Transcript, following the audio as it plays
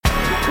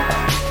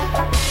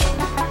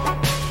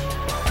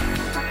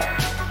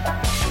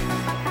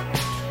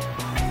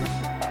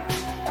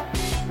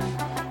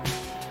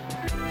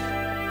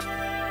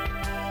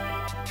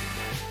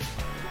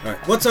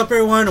What's up,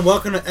 everyone, and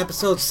welcome to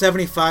episode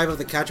 75 of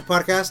the Catchup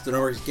Podcast, the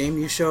Norway's game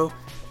news show,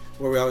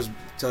 where we always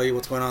tell you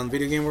what's going on in the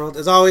video game world.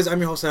 As always, I'm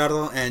your host,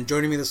 Arlo, and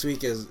joining me this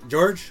week is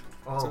George.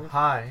 Oh,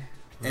 hi,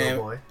 and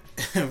boy.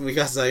 We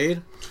got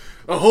Zaid.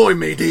 Ahoy,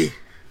 matey!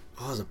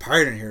 Oh, there's a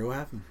pirate in here. What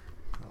happened?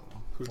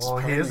 Well,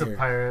 he is a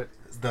pirate.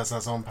 That's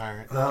his own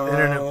pirate. The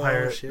internet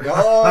pirate. Shit.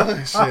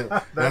 Oh, shit.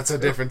 That's a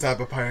different type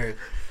of pirate.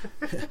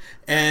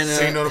 And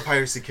Say no to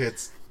piracy,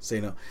 kids. Say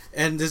no.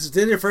 And this is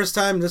your first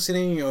time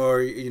listening,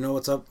 or you know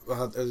what's up,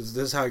 this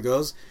is how it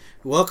goes.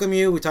 Welcome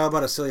you. We talk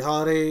about a silly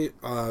holiday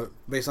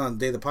based on the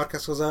day the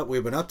podcast goes up, what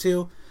we've been up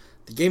to,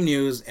 the game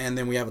news, and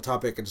then we have a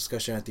topic, a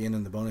discussion at the end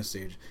in the bonus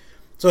stage.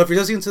 So if you're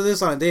listening to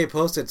this on a day of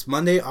post, it's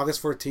Monday,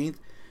 August 14th,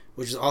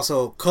 which is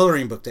also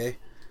coloring book day.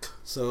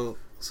 So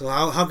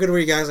how good were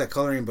you guys at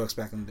coloring books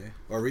back in the day?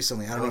 Or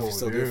recently? I don't know if you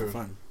still do it for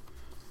fun.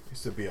 I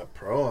used to be a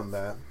pro on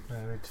that.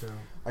 Yeah, me too.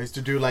 I used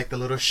to do like the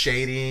little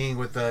shading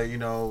with the,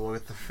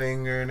 with the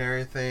finger and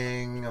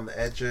everything on the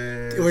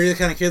edges. Were you the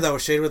kind of kid that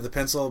was shaded with the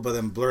pencil, but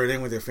then blur it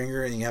in with your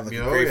finger, and you have like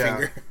a great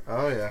finger?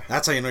 Oh yeah.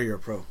 That's how you know you're a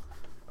pro.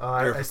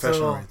 You're a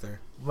professional right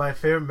there. My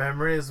favorite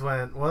memory is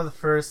when one of the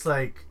first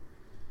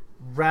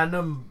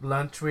random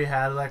lunch we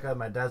had at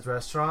my dad's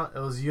restaurant. It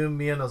was you,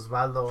 me, and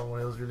Osvaldo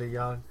when he was really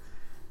young.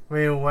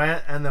 We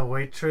went and the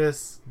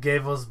waitress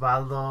gave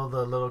Osvaldo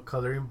the little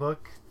coloring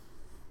book,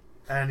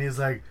 and he's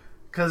like,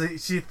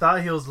 because she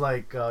thought he was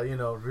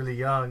really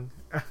young.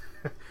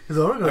 He's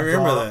like, I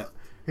remember that.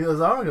 He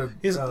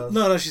was,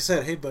 no, she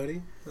said, "Hey,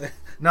 buddy."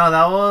 No,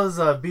 that was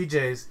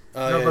BJ's.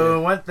 But we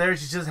went there.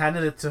 She just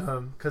handed it to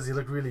him because he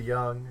looked really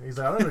young. He's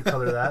like, I'm going to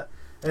color that.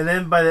 And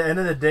then by the end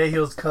of the day, he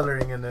was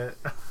coloring in it.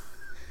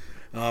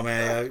 Oh,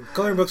 man. Yeah.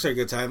 Coloring books are a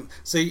good time.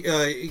 So you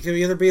can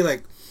either be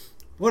like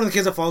one of the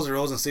kids that follows the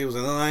rules and stays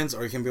within the lines,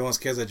 or you can be one of those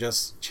kids that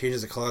just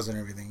changes the colors and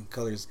everything.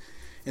 Colors.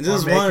 And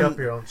this is make one. Up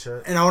your own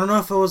shit. And I don't know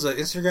if it was an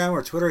Instagram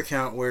or Twitter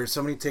account where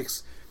somebody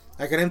takes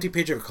like an empty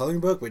page of a coloring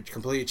book, which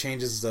completely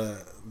changes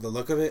the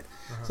look of it.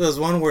 Uh-huh. So there's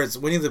one where it's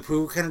Winnie the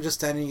Pooh kind of just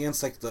standing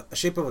against the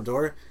shape of a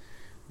door,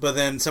 but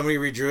then somebody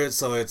redrew it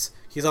so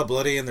he's all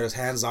bloody and there's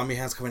zombie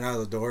hands coming out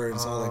of the door, and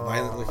it's all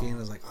violent looking.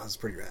 It's like, oh, that's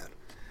pretty rad.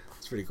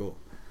 It's pretty cool.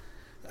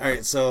 All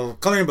right, so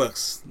coloring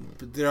books,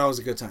 they're always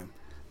a good time.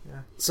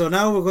 Yeah. So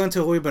now we're going to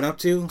what we've been up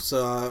to.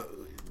 So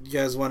you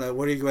guys what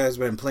have you guys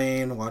been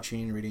playing,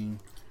 watching, reading?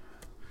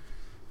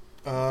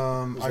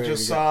 I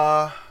just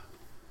saw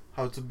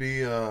How to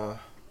Be a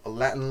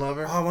Latin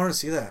Lover. Oh, I wanted to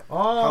see that.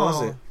 Oh, how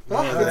was it?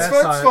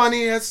 It's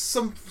funny. It has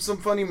some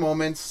funny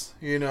moments.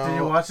 Did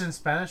you watch it in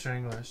Spanish or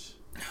English?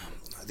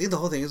 I think the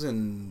whole thing is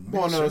in.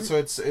 Well, no. So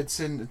it's a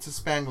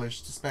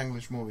Spanglish. It's a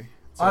Spanglish movie.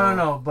 So, I don't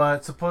know,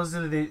 but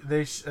supposedly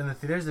they in the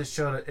theaters they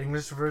showed an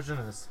English version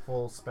and a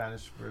full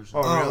Spanish version.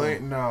 Oh, really?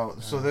 No.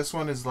 Yeah. So this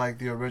one is like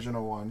the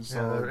original one. So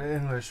yeah, they're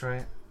English,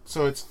 right?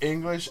 So it's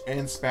English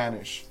and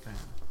Spanish. Yeah.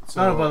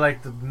 So, no,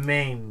 but the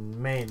main.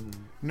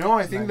 No,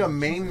 I think the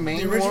main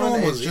the original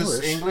one was is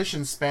just English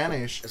and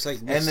Spanish. It's like,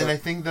 and then I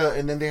think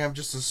then they have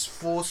just this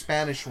full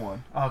Spanish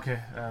one. Okay,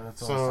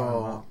 that's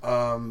all.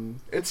 So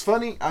it's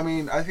funny. I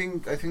mean, I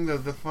think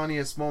the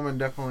funniest moment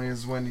definitely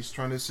is when he's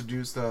trying to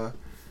seduce the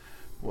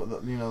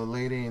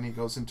lady and he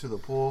goes into the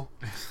pool.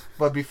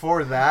 But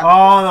before that,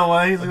 the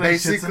way he's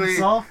basically,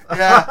 himself?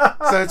 Yeah.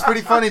 So it's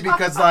pretty funny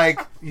because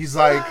he's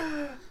like.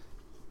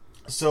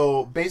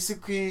 So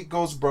basically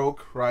goes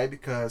broke, right?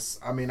 Because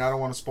I don't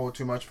want to spoil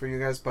too much for you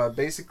guys, but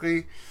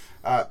basically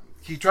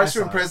he tries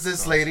to impress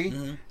this lady,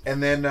 mm-hmm.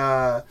 and then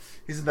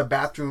he's in the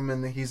bathroom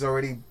and he's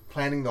already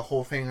planning the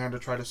whole thing how to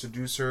try to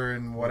seduce her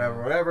and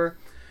whatever,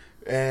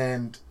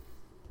 and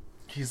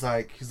he's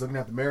looking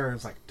at the mirror and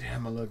he's like,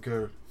 damn, I look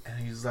good,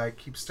 and he's like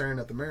keeps staring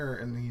at the mirror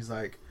and he's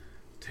like,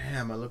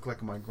 damn, I look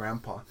like my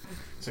grandpa.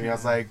 So he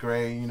has gray,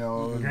 gray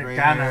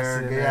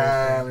hair,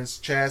 yeah, his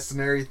chest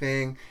and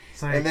everything.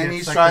 So and then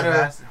he's trying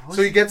to.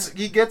 So he gets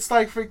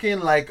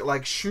freaking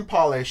like shoe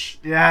polish.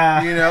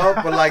 Yeah.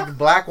 But like the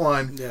black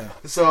one. Yeah.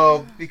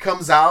 So he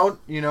comes out,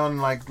 and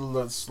like how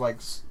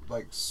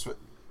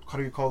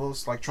do you call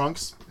those? Like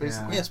trunks,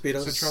 basically. Yeah,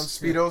 speedos. So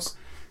speedos.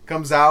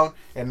 Comes out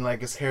and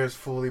like his hair is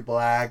fully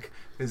black,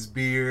 his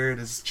beard,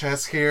 his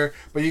chest hair,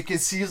 but you can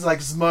see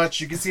smudge.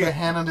 You can see a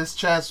hand on his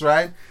chest,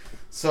 right?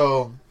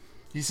 So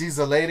he sees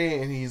the lady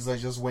and he's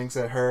just winks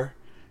at her.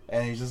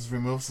 And he just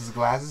removes his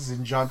glasses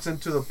and jumps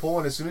into the pool.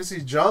 And as soon as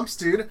he jumps,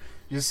 dude,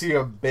 you see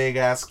a big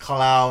ass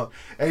cloud.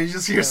 And you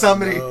just hear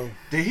somebody,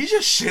 did he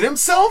just shit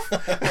himself?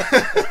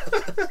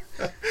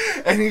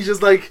 And he's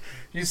just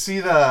you see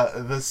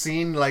the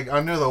scene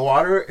under the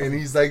water, and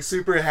he's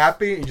super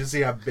happy. And you just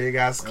see a big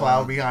ass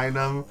cloud behind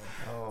him.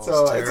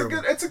 So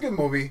it's a good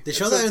movie. They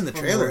show that in the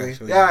trailer,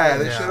 actually. Yeah,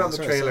 they showed it on the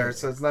trailer.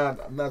 So it's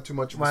not too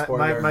much of a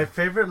spoiler. My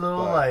favorite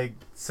little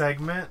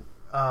segment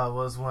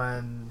was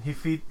when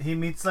he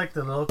meets the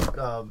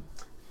little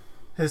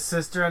his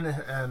sister and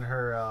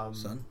her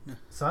son,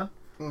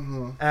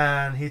 mm-hmm.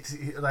 and he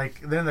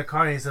they're in the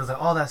car and he says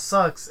oh, that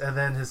sucks, and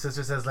then his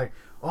sister says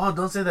oh,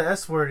 don't say the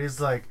S word. He's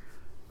like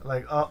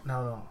oh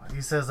no,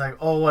 he says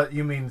oh, what,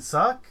 you mean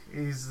suck?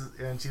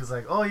 And she's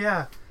like, oh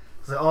yeah,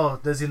 It's like, oh,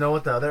 does he know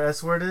what the other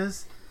S word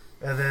is?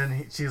 And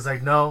then she's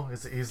like, no.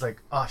 He's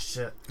like, oh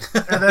shit.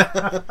 And then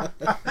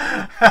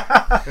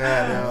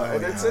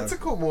and it's a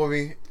cool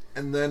movie.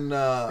 And then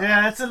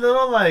yeah, it's a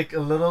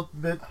little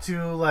bit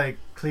too like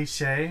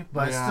cliche,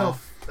 but still,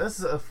 this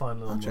is a fun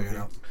little movie. Check it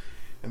out.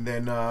 And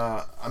then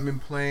I've been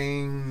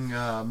playing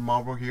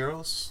Marvel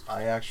Heroes.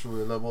 I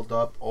actually leveled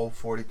up all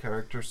 40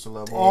 characters to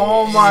level.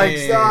 Oh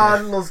my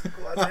god, los 40.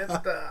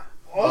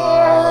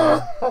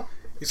 Oh.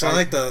 You sound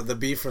like the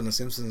bee from The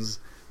Simpsons,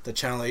 the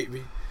Channel 8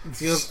 bee.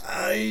 He goes,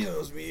 ay,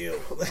 Dios mío.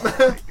 Oh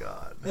my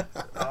god.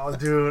 Oh,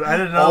 dude, I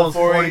didn't know those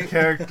 40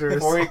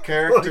 characters. 40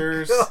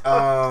 characters.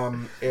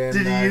 And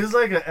did you use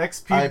like an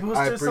XP boost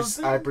or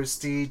something? I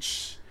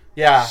prestige.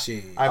 Yeah.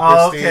 I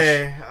prestige.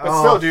 Okay. But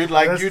still, dude,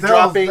 like you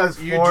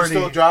just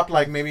still drop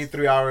like maybe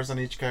 3 hours on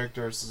each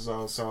character.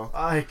 So.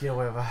 Ay, qué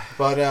hueva.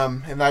 But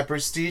and I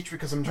prestige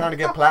because I'm trying to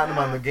get platinum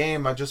on the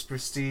game. I just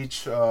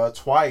prestige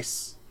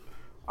twice.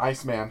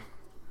 Iceman.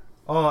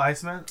 Oh,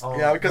 Iceman. Oh,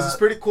 yeah, because it's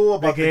pretty cool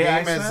about the game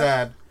Iceman? is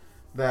that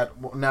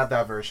not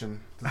that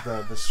version,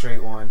 the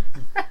straight one.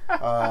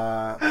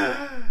 But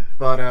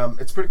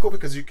it's pretty cool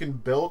because you can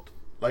build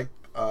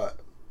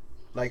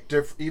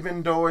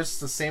even though it's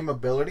the same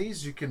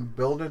abilities, you can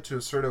build it to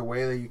a certain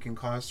way that you can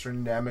cause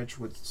certain damage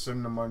with a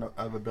certain amount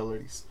of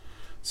abilities.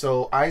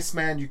 So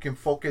Iceman, you can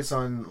focus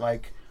on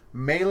like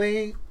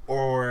melee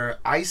or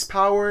ice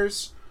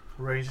powers,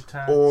 range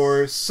attacks,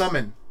 or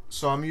summon.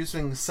 So I'm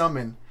using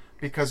summon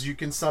because you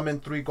can summon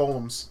 3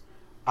 golems.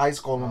 Ice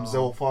golems, they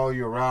will follow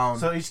you around.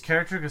 So each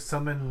character can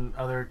summon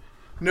other...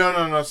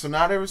 No. So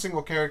not every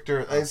single character.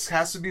 It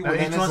has to be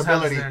within his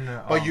ability.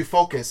 But you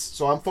focus.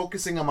 So I'm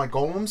focusing on my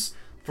golems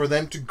for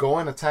them to go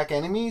and attack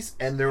enemies.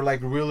 And they're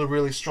like really,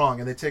 really strong.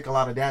 And they take a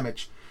lot of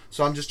damage.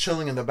 So I'm just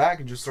chilling in the back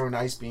and just throwing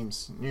ice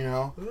beams, you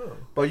know? Ooh.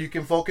 But you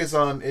can focus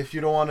on... If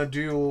you don't want to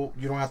do...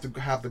 You don't have to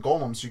have the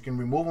golems. You can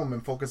remove them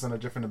and focus on a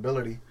different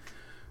ability.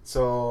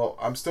 So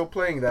I'm still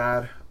playing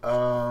that.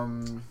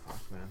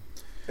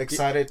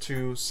 Excited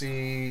to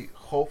see.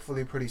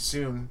 Hopefully, pretty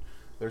soon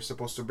they're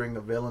supposed to bring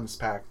the villains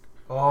pack.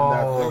 Oh,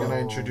 And they're gonna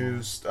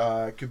introduce.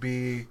 It could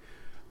be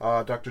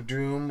Dr.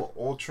 Doom,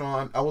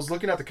 Ultron. I was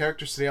looking at the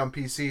characters today on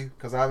PC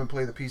because I haven't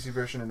played the PC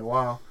version in a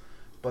while.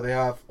 But they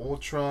have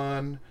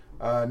Ultron,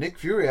 Nick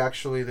Fury.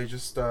 Actually, they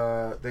just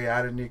they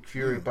added Nick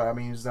Fury, but I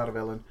mean he's not a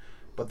villain.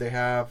 But they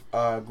have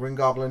Green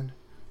Goblin.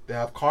 They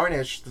have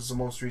Carnage. This is the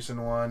most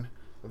recent one.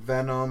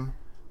 Venom,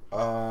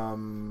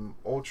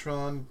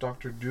 Ultron,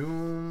 Dr.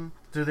 Doom.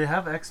 Do they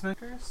have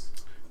X-Makers?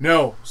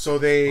 No, so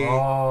they...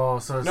 Oh,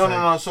 so it's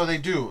No, so they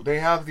do. They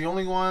have the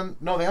only one...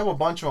 No, they have a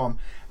bunch of them.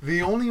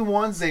 The only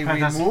ones they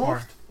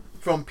removed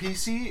from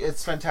PC,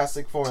 it's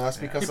Fantastic Four. That's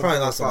because... He probably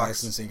lost the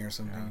licensing or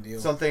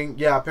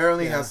something.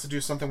 Apparently it has to do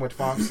something with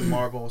Fox and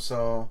Marvel,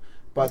 so...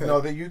 But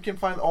no, you can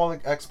find all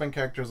the X-Men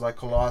characters, like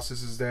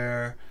Colossus is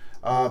there.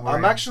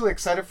 I'm actually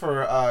excited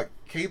for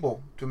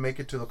Cable to make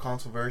it to the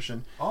console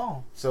version.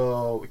 Oh.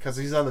 So, because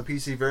he's on the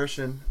PC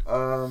version.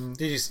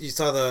 Did you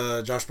saw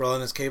the Josh Brolin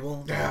as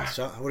Cable? Yeah.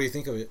 What do you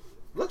think of it?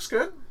 Looks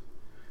good.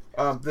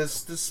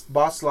 This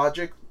Boss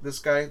Logic, this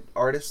guy,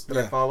 artist that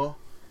I follow,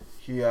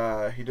 he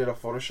did a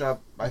Photoshop.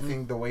 I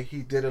think the way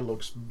he did it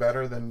looks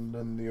better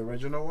than the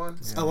original one.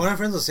 Yeah. One of my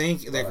friends was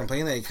saying, they're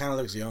complaining that he kind of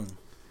looks young.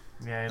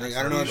 Yeah, like,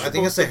 I don't know. I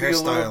think it's the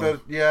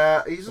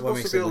hairstyle. He's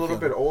supposed to be a little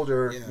bit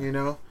older, you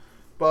know.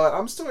 But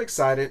I'm still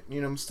excited. You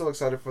know, I'm still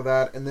excited for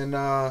that. And then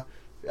I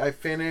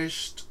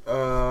finished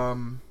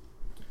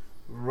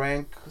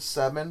rank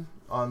 7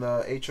 on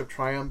the Age of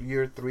Triumph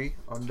Year 3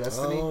 on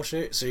Destiny. Oh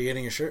shit! So you're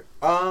getting a shirt?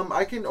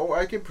 I can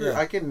order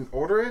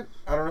it.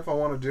 I don't know if I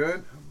want to do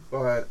it,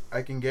 but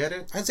I can get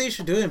it. I'd say you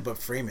should do it, but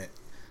frame it.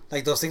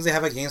 Like those things they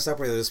have at GameStop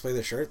where they display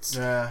the shirts.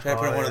 Yeah. Try to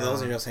put one of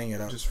those and just hang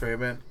it up. Just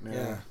frame it.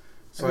 Yeah.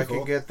 So I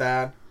can get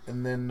that,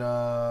 and then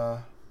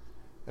and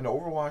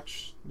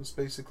Overwatch is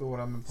basically what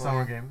I'm playing.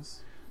 Summer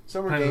games.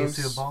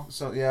 Lucille Ball?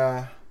 So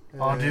yeah.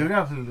 Oh, dude, I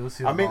have to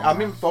Lucille Ball. I've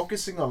been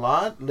focusing a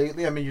lot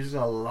lately. I've been using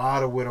a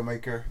lot of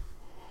Widowmaker.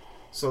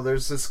 So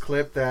there's this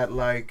clip that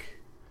like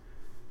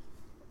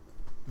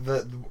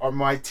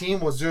my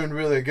team was doing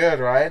really good,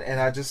 right? And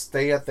I just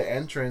stay at the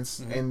entrance,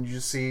 and you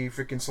see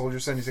freaking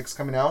Soldier 76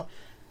 coming out.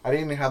 I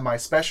didn't even have my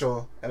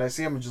special, and I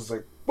see him just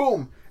like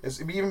boom.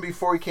 Even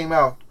before he came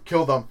out,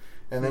 killed him,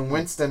 and then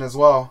Winston as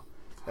well.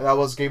 And that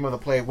was game of the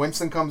play.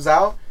 Winston comes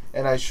out.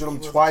 And I shoot him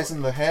twice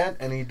in the head,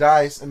 and he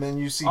dies. And then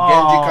you see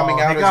Genji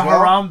coming out as well.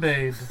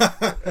 Harambe'd.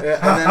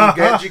 And then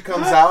Genji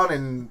comes out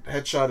and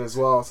headshot as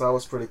well. So that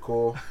was pretty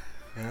cool.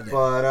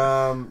 But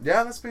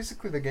that's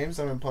basically the games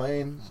I've been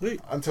playing.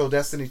 Sweet. Until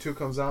Destiny 2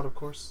 comes out, of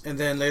course. And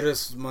then later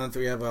this month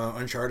we have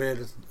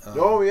Uncharted.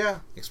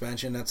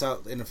 Expansion that's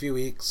out in a few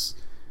weeks.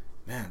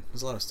 Man,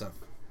 there's a lot of stuff.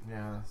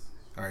 Yeah.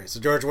 All right.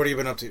 So George, what have you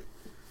been up to?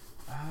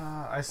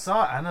 I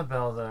saw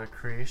Annabelle: The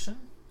Creation.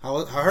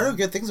 I heard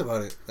good things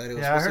about it. That it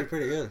was supposed to be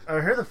pretty good. I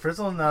heard the first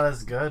one not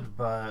as good,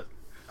 but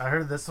I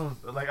heard this one.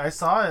 Like I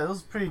saw it, it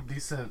was a pretty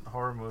decent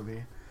horror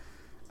movie.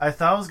 I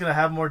thought it was gonna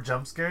have more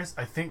jump scares.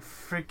 I think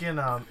freaking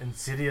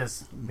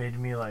Insidious made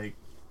me like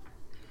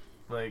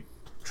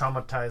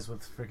traumatized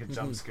with freaking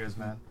jump scares,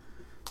 man.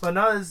 But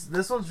no,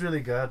 this one's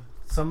really good.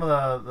 Some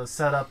of the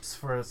setups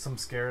for some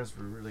scares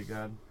were really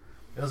good.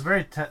 It was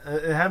very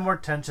it had more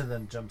tension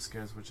than jump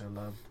scares, which I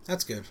loved.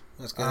 That's good.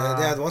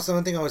 Yeah, the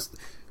one thing I was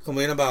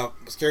complaining about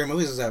scary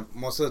movies is that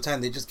most of the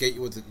time they just get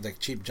you with like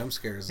cheap jump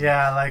scares.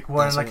 Yeah, like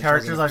when the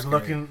character's like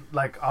looking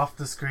like off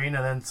the screen,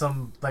 and then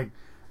some like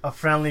a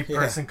friendly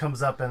person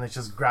comes up and they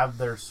just grab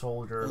their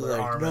shoulder or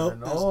their arm, nope,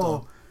 and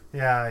then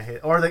yeah, I hate.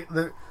 Or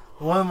the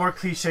one of the more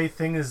cliche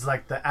thing is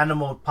like the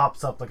animal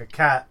pops up like a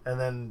cat and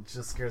then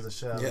just scares the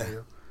shit out of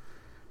you.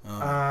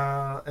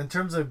 In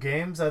terms of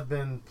games, I've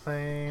been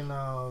playing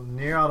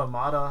Nier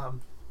Automata.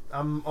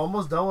 I'm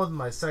almost done with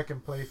my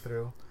second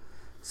playthrough.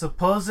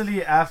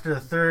 Supposedly after the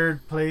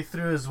third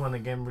playthrough is when the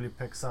game really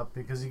picks up,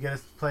 because you get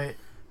to play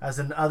as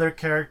another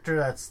character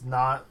that's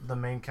not the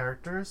main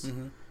characters,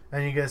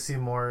 and you get to see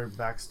more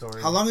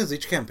backstory. How long is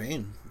each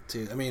campaign?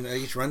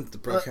 Each run the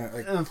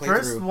the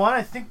first one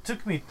I think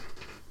took me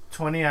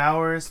 20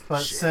 hours,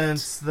 but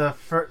since the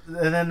first,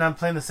 and then I'm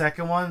playing the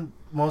second one,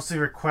 most of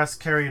your quests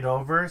carried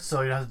over,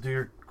 so you have to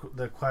do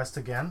the quest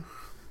again.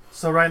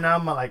 So right now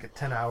I'm at like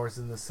 10 hours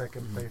in the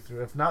second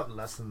playthrough, if not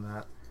less than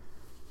that.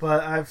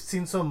 But I've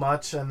seen so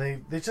much, and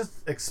they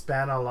just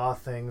expand on a lot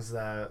of things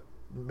that,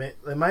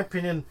 in my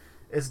opinion,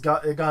 it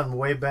gotten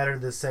way better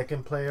the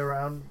second play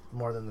around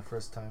more than the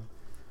first time.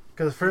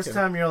 Because the first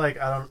time you're like,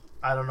 I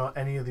don't know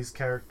any of these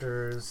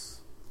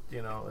characters,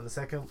 in the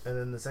second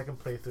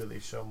playthrough they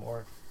show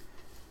more.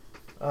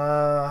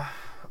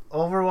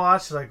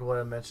 Overwatch, like what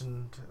I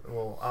mentioned,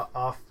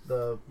 off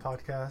the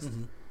podcast.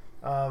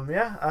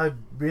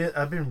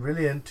 I've been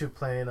really into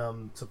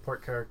playing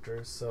support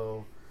characters.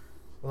 So,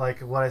 like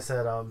what I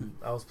said, I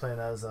was playing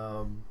as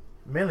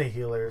mainly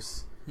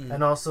healers,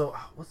 and also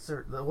what's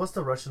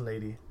the Russian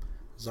lady?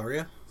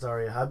 Zarya.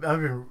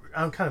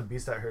 I'm kind of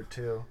beast at her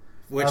too.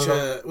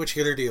 Which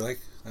healer do you like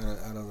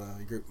out of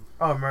the group?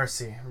 Oh,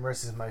 Mercy.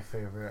 Mercy's my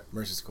favorite.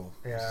 Mercy's cool.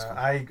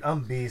 Yeah,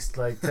 I'm beast.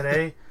 Like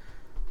today.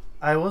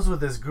 I was with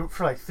this group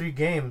for like 3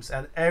 games,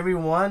 and every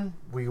one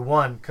we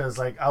won, because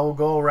like I will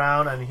go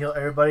around and heal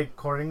everybody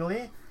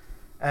accordingly,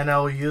 and I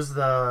will use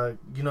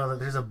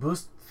there's a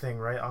boost thing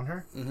right on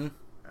her.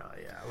 Oh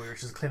yeah, we were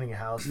just cleaning a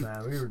house,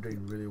 man. We were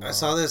doing really well. I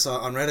saw this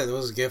on Reddit. There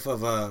was a gif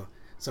of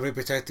somebody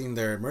protecting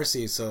their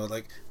Mercy. So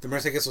like the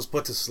Mercy, I guess, was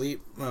put to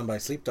sleep by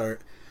sleep dart,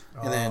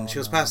 and then she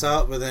was passed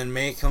out. But then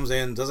Mei comes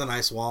in, does an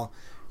ice wall,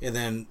 and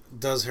then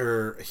does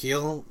her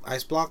heal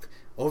ice block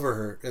over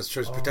her. She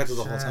was protected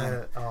the whole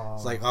time.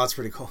 It's like, it's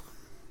pretty cool.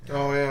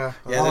 Oh yeah.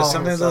 Yeah, there's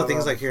sometimes little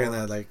things like here and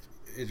there, like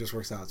it just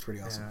works out. It's pretty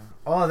awesome.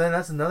 Oh, then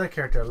that's another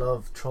character I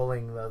love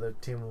trolling the other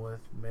team with,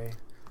 Mei.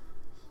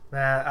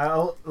 Man,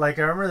 I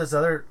remember this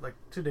other, like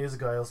 2 days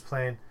ago I was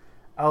playing.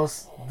 I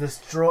was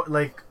destroyed,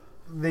 like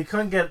they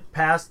couldn't get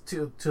past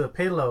to the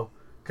payload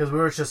because we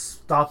were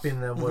just stopping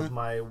them with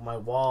my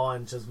wall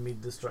and just me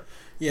destroy.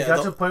 Yeah, it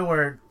got to a point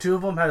where 2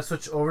 of them had to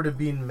switch over to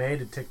being Mei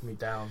to take me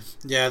down.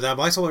 Yeah, that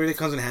ice wall really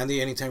comes in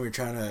handy anytime you're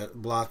trying to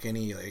block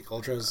any like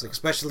ultras,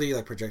 especially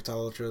like projectile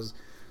ultras,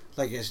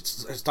 like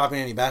it's stopping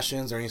any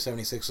bastions or any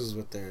 76s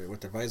with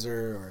their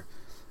visor or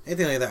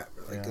anything like that.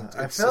 Like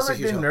I feel like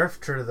they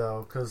nerfed her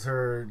though, because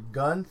her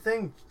gun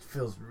thing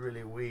feels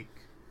really weak.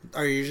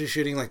 Are you usually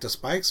shooting like the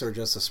spikes or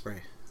just the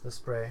spray? The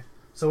spray.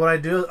 So what I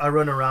do is I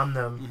run around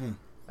them,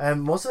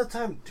 and most of the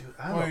time, dude,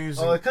 I don't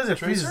know. Because it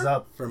freezes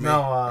up. For me,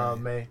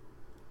 Mei.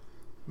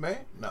 Mei?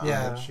 No,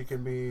 yeah, she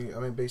can be. I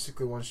mean,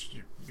 basically, once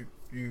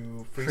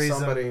you freeze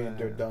somebody, and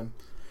they're done.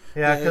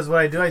 Yeah, because what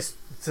I do,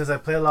 since I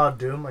play a lot of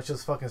Doom, I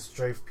just fucking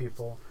strafe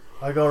people.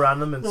 I go around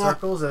them in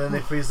circles, and then they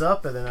freeze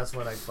up, and then that's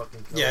when I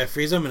fucking kill them. I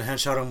freeze them and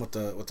headshot them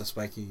with the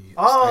spiky.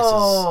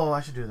 Oh,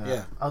 I should do that.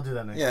 Yeah, I'll do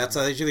that next. Yeah, it's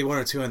usually 1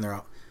 or 2, and they're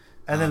out.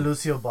 And then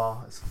Lucio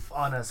Ball, it's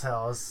fun as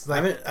hell. It's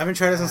like, I haven't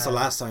tried it since the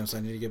last time, so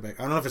I need to get back.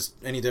 I don't know if it's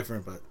any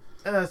different, but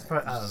it's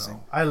probably, I don't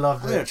know. I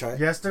loved it. I'm gonna try it.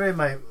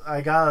 Yesterday,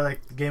 I got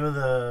like the game of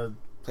the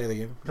play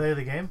of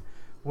the game,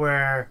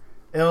 where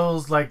it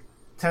was like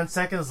 10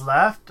 seconds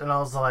left, and I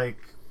was like,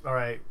 all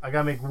right, I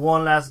gotta make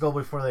one last goal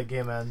before the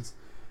game ends,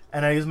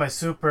 and I used my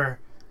super,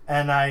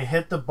 and I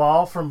hit the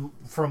ball from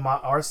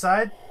our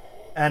side,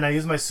 and I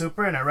used my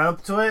super, and I ran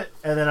up to it,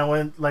 and then I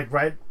went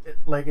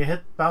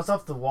it bounced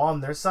off the wall on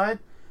their side.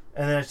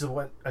 And then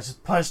I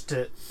just punched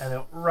it, and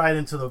then right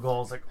into the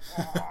goal. It's like,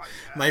 oh, yes.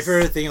 My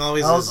favorite thing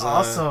always is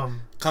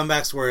awesome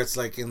comebacks where it's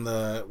like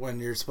when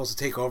you're supposed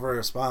to take over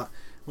a spot,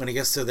 when it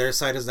gets to their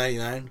side is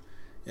 99,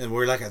 and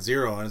we're like at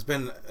 0. And it's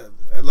been,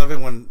 I love it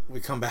when we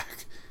come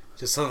back,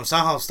 just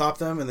somehow stop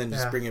them, and then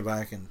just bring it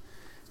back. And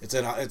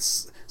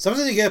it's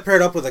sometimes you get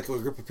paired up with like a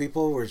group of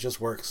people where it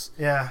just works.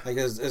 Yeah, like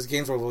there's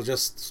games where we'll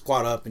just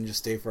squad up and just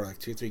stay for like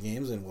 2-3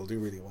 games, and we'll do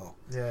really well.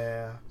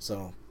 Yeah.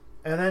 So.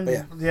 And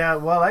then,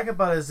 what I like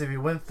about it is if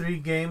you win 3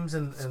 games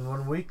in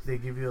 1 week, they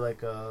give you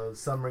like a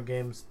Summer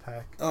Games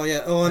pack. Oh,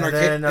 yeah. And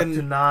then up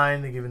to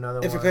 9, they give you another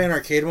one. If you play in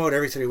arcade mode,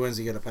 every 3 wins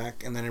you get a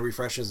pack, and then it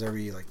refreshes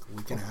every like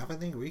week and a half, I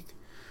think, a week.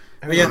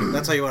 But yeah,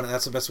 that's how you want it.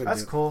 That's the best way to do it.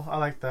 That's cool. I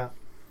like that.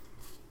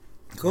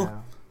 Cool.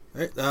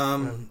 Yeah. Right.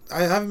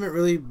 I haven't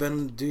really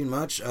been doing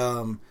much.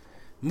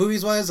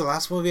 Movies wise, the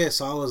last movie I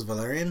saw was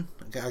Valerian.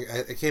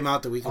 It came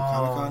out the week of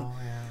Comic Con,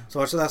 so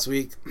I watched it last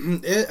week.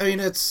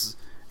 It's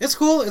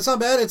cool. It's not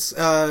bad.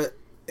 So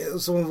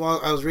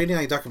I was reading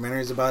like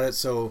documentaries about it,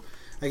 so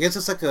I guess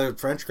it's like a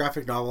French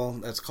graphic novel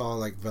that's called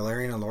like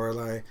Valerian and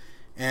Lorelei,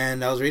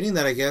 and I was reading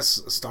that I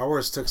guess Star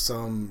Wars took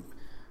some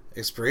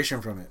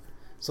inspiration from it.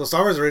 So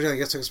Star Wars originally, I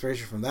guess, took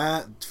inspiration from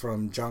that,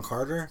 from John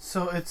Carter.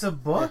 So it's a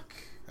book.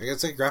 Yeah. I guess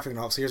it's like graphic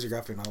novel, series of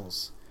graphic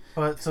novels.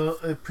 But so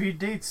it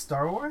predates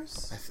Star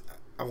Wars.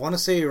 I want to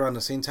say around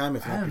the same time,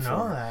 if not before. I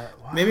didn't know that.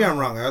 Wow. Maybe I'm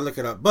wrong. I'll look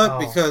it up. But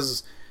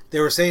because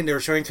they were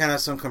showing kind of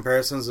some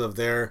comparisons of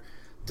their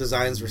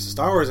designs versus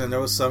Star Wars, and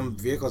there was some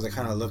vehicles that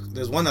kind of look.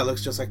 There's one that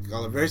looks just like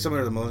very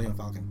similar to the Millennium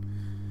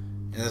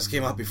Falcon, and this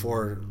came out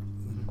before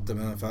the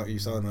Millennium Falcon. You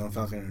saw the Millennium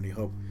Falcon in A New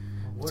Hope.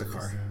 It's a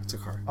car. It's a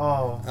car.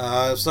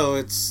 Oh. So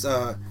it is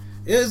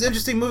an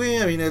interesting movie.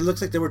 I mean, it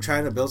looks like they were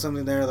trying to build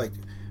something there, like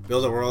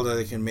build a world that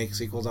they can make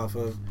sequels off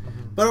of.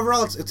 But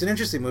overall, it's an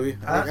interesting movie.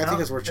 I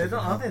think it's worth checking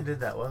out. I don't think they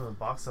did that well in the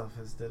box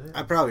office, did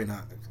it? Probably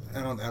not.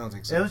 I don't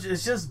think so.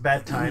 It's just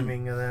bad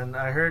timing, and then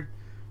I heard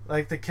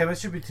like the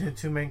chemistry between the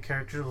two main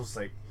characters was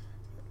like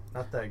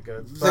not that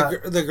good.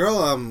 The girl,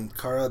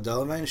 Cara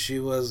Delevingne, she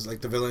was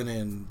like the villain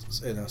in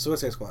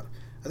Suicide Squad.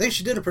 I think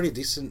she did a pretty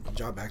decent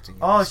job acting.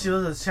 Oh, she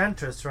was a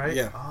Enchantress, right?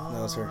 Yeah,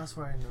 that was her. That's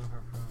where I knew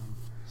her from.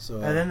 So,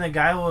 and then the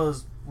guy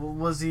was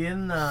he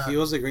in? He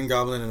was the Green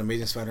Goblin in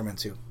Amazing Spider-Man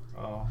 2.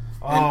 Oh,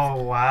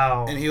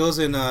 wow. And he was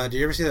in, do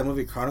you ever see that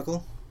movie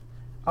Chronicle?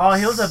 Oh,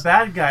 he was a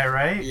bad guy,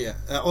 right? Yeah.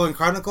 In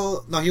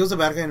Chronicle, no, he was a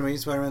bad guy in Amazing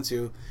Spider-Man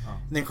 2. Oh.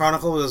 And then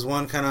Chronicle was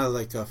one kind of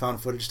like a found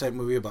footage type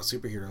movie about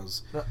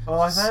superheroes.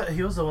 I thought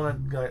he was the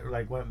one that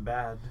like went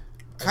bad.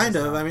 Kind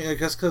of. I mean, I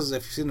guess because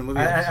if you've seen the movie...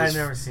 I've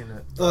never seen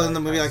it. Well, in the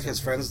movie, like, his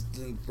friends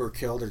were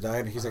killed or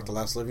died, and he's, like, the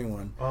last living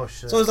one. Oh,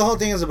 shit. So the whole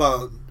thing is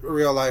about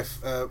real life,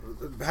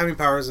 having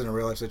powers in a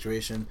real life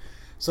situation.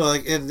 So,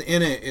 like, in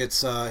it,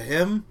 it's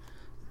him,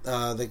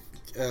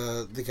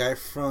 the guy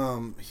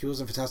from... He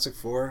was in Fantastic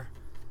Four.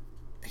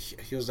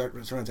 He was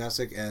Mr.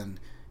 Fantastic,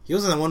 and he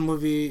was in that one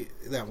movie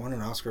that won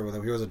an Oscar with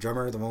him. He was a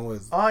drummer, the one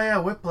with... Oh, yeah,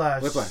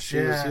 Whiplash. He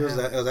was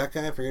that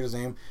guy, I forget his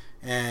name,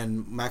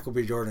 and Michael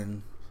B.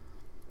 Jordan...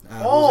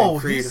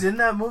 he's in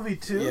that movie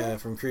too. Yeah,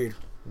 from Creed.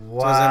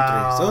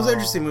 Wow. So it was an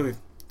interesting movie.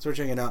 So we're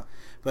checking it out.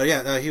 But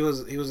yeah, he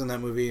was in that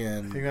movie,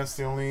 and I think that's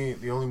the only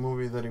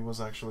movie that he was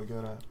actually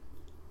good at,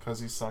 because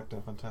he sucked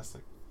at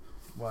Fantastic.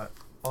 What?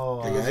 He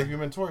was a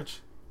Human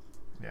Torch.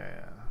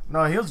 Yeah.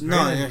 No, he was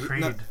great in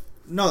Creed.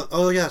 No.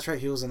 Oh yeah, that's right.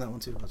 He was in that one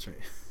too. That's right.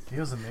 He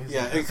was amazing.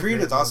 Yeah, and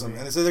Creed is awesome.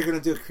 And they said they're going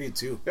to do a Creed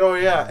 2. Oh,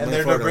 yeah. And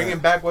they're bringing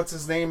back, what's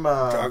his name?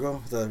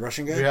 Drago, the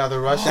Russian guy? Yeah, the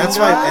Russian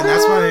guy.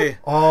 That's why...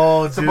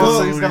 Oh, dude.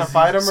 Supposedly he's going to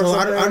fight him or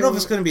something? I don't know if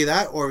it's going to be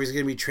that, or if he's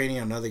going to be training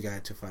another guy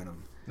to fight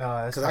him.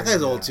 No, because that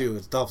guy's old, too.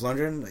 It's Dolph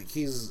Lundgren. Like,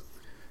 he's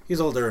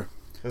older.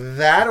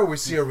 That, or we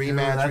see a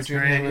rematch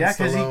between him and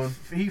Stallone.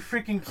 Because he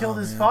freaking killed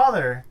his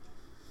father.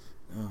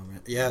 Oh,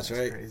 man. Yeah, that's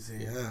right.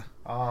 Crazy. Yeah.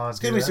 Oh, it's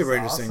going to be super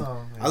interesting.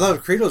 I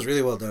love Creed was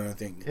really well done, I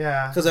think.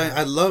 Yeah. Because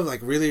I love, like,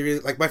 really, really...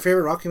 Like, my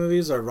favorite Rocky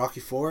movies are Rocky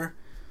 4,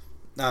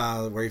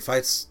 where he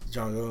fights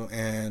Django,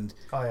 and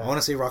I want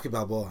to say Rocky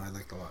Balboa. I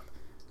liked a lot.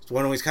 It's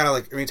one where he's kind of,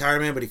 like,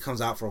 retirement, but he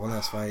comes out for one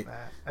last fight.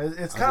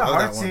 It's kind of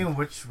hard seeing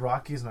which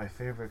Rocky is my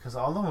favorite, because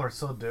all of them are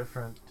so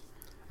different.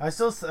 I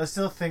still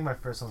think my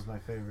first one's my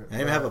favorite. I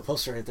even have a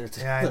poster right there,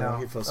 too. Yeah, I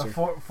know.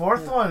 The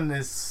fourth one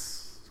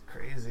is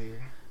crazy.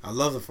 I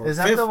love the fourth. Is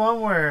that the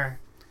one where...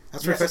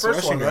 That's the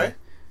first one, right?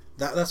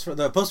 That's for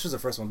the poster's the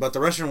first one, but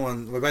the Russian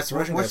one, which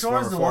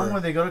one is the one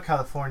where they go to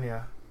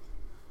California?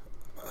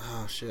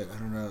 Oh shit, I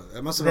don't know.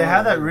 It must have. They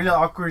had that really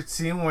awkward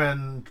scene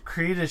when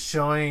Creed is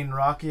showing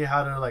Rocky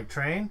how to like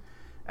train,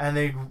 and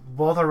they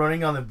both are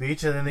running on the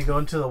beach, and then they go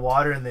into the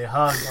water and they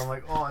hug. I'm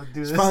like, oh,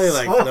 dude, it's probably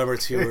like number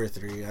 2 or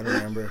 3. I don't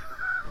remember.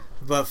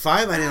 But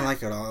 5, I didn't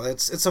like at all.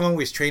 It's someone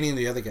who's training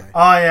the other guy.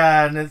 Oh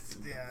yeah, and it's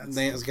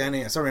a guy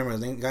named, I still remember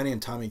his name, a guy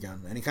named Tommy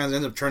Gunn, and he kind of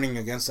ends up turning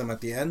against him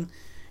at the end.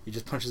 He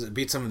just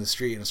beats him in the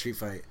street in a street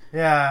fight.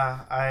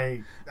 Yeah,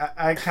 I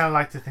kind of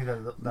like to think that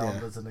one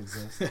doesn't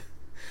exist.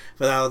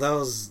 But that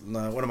was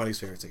one of my least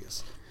favorites, I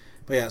guess.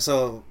 But yeah,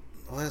 so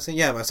what was I saying?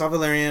 Yeah, I saw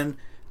Valerian.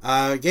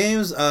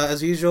 Games,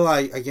 as usual,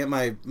 I get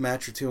my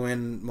match or 2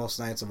 in most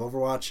nights of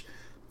Overwatch.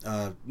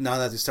 Now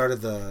that they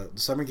started the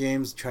summer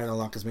games, trying to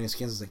unlock as many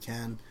skins as I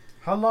can.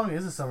 How long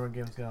is the summer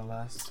games gonna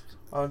last?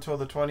 Until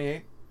the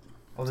 28th.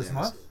 Oh, this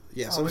month?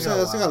 Yeah, so we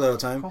still got a little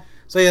time. Cool.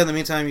 So yeah, in the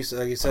meantime, you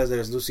said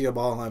there's Lucia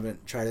Ball. I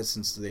haven't tried it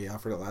since they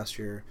offered it last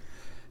year.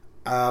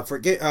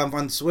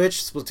 On Switch,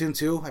 Splatoon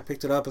 2, I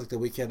picked it up like the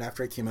weekend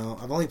after it came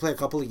out. I've only played a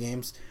couple of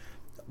games.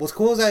 What's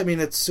cool is that, I mean,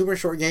 it's super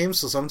short games,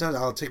 so sometimes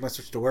I'll take my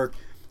Switch to work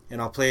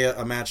and I'll play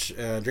a match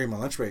during my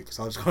lunch break.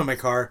 So I'll just go in my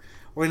car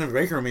or in the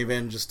break room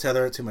even, just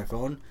tether it to my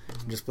phone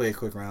and just play a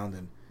quick round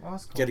and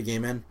get a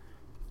game in.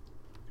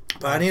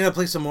 But I need to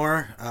play some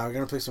more. We're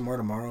going to play some more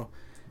tomorrow.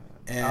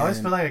 And I always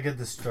feel like I get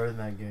destroyed in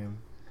that game.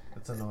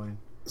 That's annoying.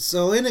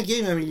 So in a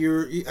game, I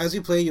mean, as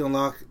you play, you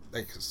unlock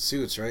like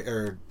suits, right,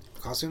 or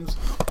costumes,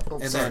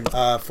 And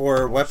then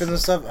for weapons and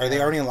stuff, are they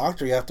already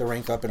unlocked, or you have to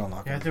rank up and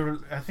unlock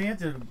them? I think you have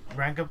to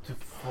rank up to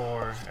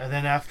 4, and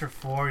then after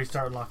 4, you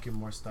start unlocking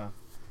more stuff.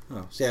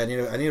 Oh, so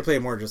yeah, I need to play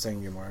more just so I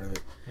can get more out of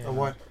it. Yeah.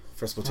 What?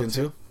 For Splatoon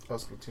 2? Oh,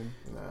 Splatoon.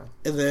 Nah.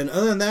 And then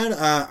other than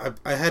that,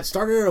 I had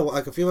started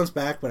like a few months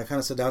back, but I kind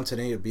of sat down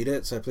today to beat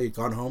it, so I played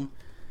Gone Home.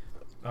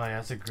 Oh yeah,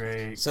 that's a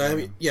great. So game. I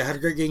mean, yeah, I had a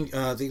great game.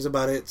 Things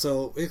about it.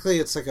 So basically,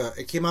 it's like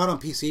it came out on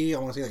PC. I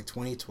want to say like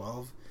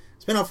 2012.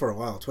 It's been out for a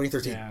while,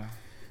 2013. Yeah.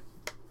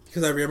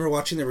 Because I remember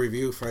watching the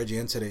review for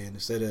IGN today, and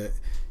it said it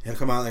had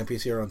come out on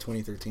PC around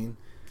 2013.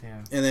 Yeah.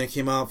 And then it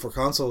came out for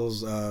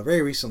consoles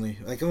very recently,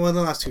 like in the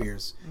last 2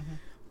 years. Mm-hmm.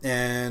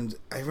 And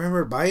I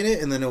remember buying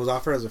it, and then it was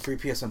offered as a free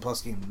PSN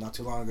Plus game not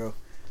too long ago,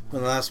 in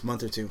the last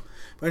month or two.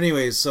 But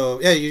anyways,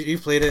 so yeah, you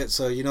played it,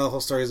 so you know the whole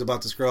story is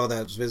about this girl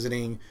that's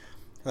visiting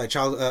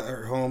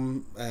her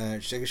home.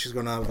 She's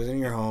going out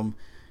visiting her home,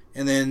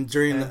 and then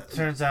it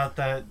turns out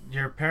that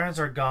your parents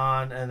are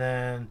gone, and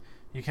then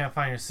you can't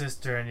find your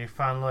sister, and you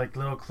find like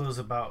little clues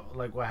about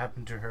like what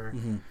happened to her.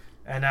 Mm-hmm.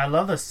 And I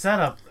love the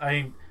setup. I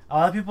mean, a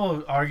lot of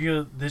people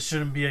argue this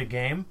shouldn't be a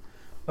game.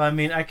 But I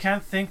mean, I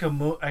can't think of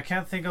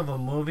a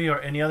movie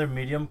or any other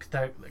medium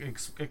that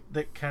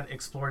can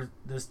explore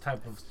this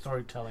type of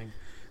storytelling.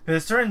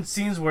 There's certain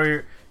scenes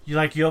where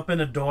you open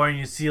a door and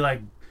you see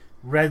like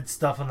red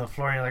stuff on the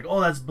floor and you're like,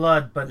 oh, that's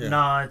blood, but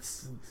nah,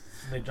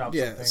 they drop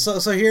something.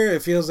 So here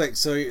it feels like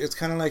it's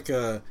kind of like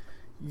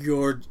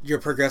you're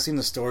progressing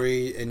the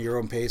story in your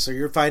own pace. So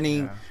you're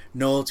finding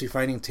notes, you're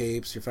finding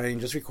tapes, you're finding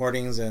just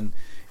recordings, and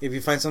if you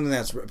find something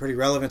that's pretty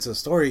relevant to the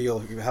story, you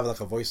have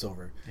like a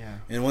voiceover. Yeah.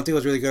 And one thing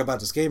was really good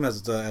about this game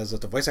is that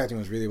the voice acting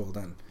was really well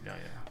done. Yeah,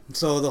 yeah.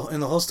 So in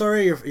the whole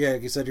story,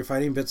 like you said, you're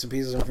finding bits and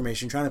pieces of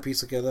information, trying to piece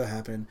together what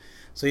happened.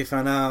 So you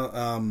found out.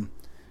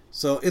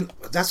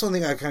 That's one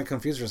thing I kind of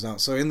confused just now.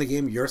 So in the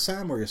game, you're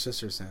Sam or your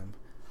sister's Sam?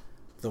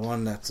 The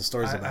one that the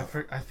story's about.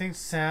 I think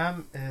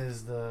Sam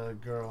is the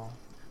girl.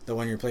 The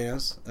one you're playing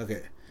as?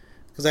 Okay.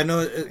 Because I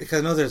know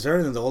there's her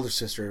and the older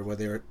sister where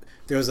there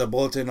was a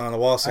bulletin on the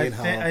wall saying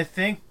I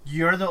think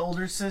you're the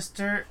older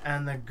sister,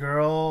 and the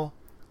girl.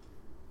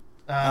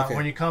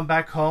 When you come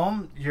back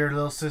home, your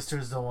little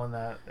sister's the one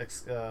that.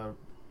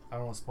 I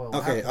don't want to spoil.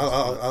 Okay,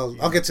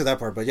 I'll get to that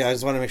part, but yeah, I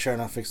just want to make sure I'm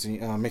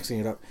not mixing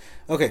it up.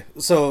 Okay,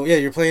 so yeah,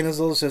 you're playing as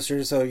little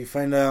sister, so you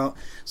find out.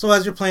 So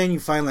as you're playing, you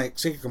find like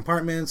secret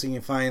compartments, and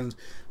you find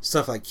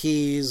stuff like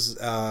keys,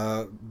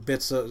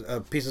 bits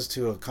of pieces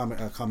to a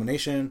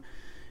combination,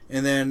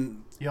 and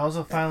then you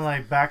also find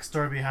like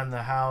backstory behind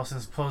the house,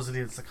 and supposedly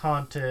it's like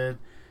haunted,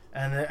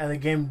 and the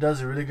game does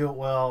a really good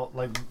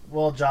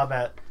job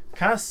at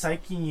kind of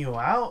psyching you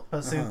out, but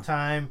at the same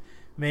time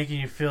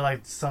making you feel like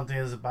something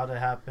is about to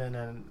happen.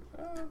 And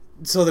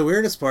so the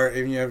weirdest part,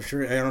 I don't know if you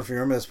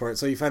remember this part.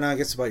 So you find out, I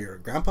guess, about your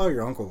grandpa or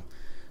your uncle.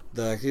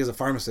 He was a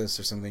pharmacist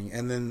or something,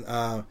 and then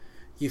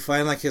you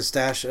find like his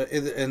stash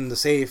in the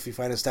safe. You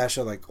find a stash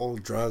of like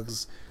old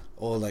drugs,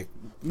 old like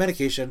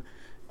medication,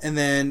 and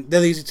then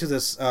that leads you to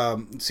this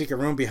secret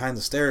room behind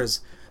the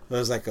stairs.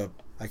 There's like a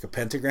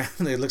pentagram.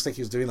 It looks like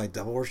he was doing like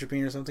devil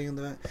worshipping or something in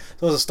that.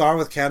 So it was a star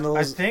with candles.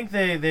 I think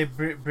they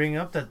bring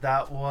up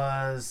that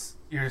was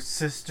your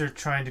sister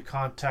trying to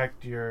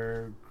contact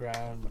your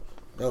grandfather.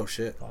 Oh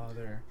shit!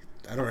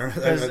 I don't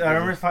remember.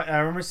 I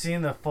remember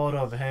seeing the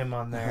photo of him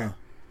on there,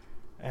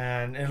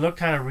 and it looked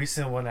kind of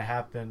recent when it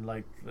happened.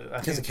 Like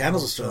I think the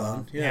candles are still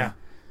on. Yeah.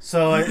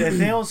 So I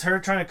think it was her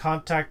trying to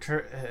contact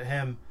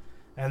him,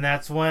 and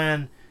that's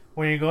when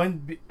you're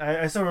going.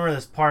 I still remember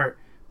this part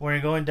when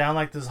you're going down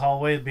like this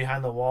hallway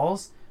behind the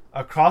walls.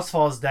 A cross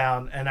falls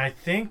down, and I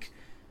think.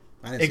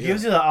 It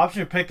gives you the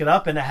option to pick it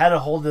up, and it had to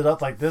hold it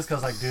up like this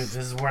because, like, dude, this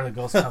is where the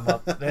ghosts come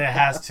up. Then it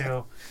has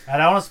to.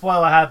 And I don't want to spoil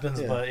what happens,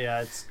 but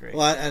yeah, it's great.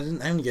 Well, I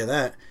didn't get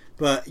that,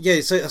 but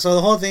yeah. So the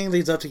whole thing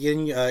leads up to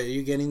getting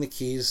you getting the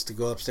keys to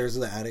go upstairs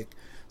to the attic.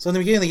 So in the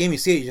beginning of the game, you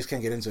see it, you just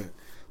can't get into it.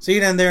 So you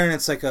get in there, and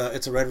it's like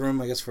it's a red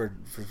room, I guess, for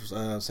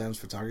Sam's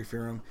photography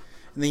room.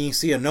 And then you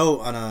see a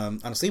note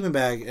on a sleeping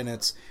bag, and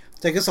it's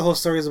I guess the whole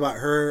story is about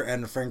her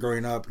and a friend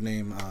growing up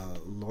named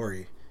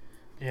Lori.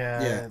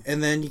 Yeah,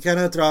 and then you kind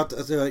of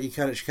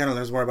she kind of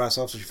learns more about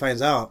herself, so she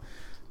finds out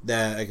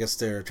that I guess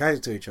they're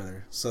attracted to each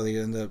other. So they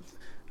end up.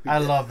 I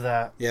love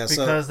that. Yeah,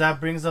 because that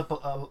brings up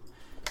I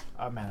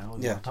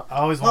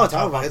always want to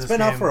talk about it. It's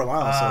been out for a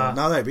while, so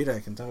now that I beat it,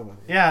 I can talk about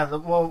it. Yeah,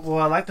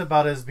 what I liked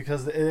about it is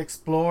because it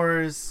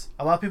explores.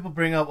 A lot of people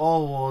bring up,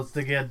 it's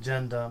the gay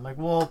agenda. I'm like,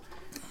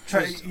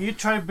 try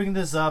to bring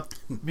this up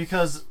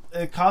because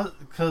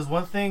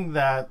one thing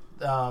that.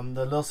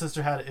 The little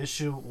sister had an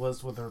issue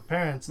was with her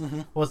parents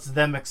was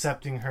them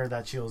accepting her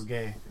that she was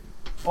gay,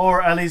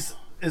 or at least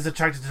is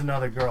attracted to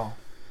another girl,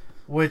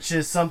 which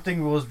is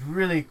something was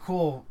really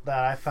cool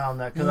that I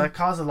found that because that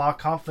caused a lot of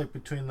conflict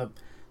between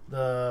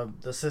the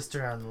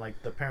sister and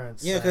like the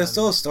parents. Yeah, because it's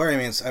still a story.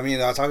 I mean,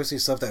 that's obviously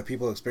stuff that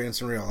people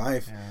experience in real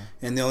life,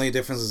 and the only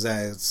difference is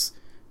that it's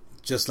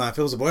just not if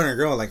it was a boy and a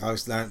girl. Like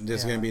obviously,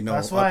 there's going to be no.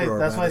 That's why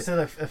I said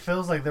it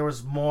feels like there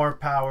was more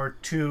power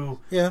to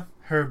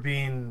her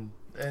being.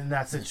 in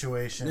that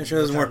situation. It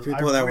shows more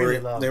people that were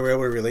able to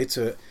relate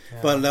to it. Yeah.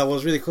 But that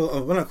was really cool.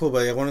 Well, not cool,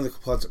 but one of the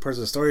parts of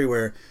the story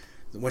where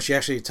when she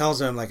actually tells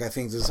them, like, I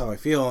think this is how I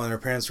feel, and her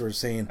parents were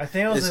saying, I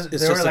think it's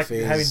they were like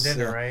having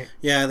dinner, right?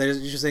 Yeah, they're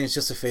just saying it's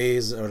just a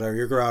phase, or whatever.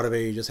 You grow out of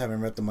it. You just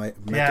haven't met the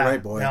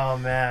right boy. Oh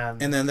man!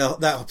 And then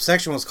that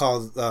section was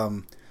called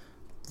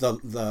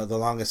the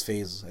longest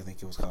phase, I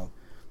think it was called.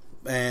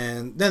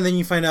 And then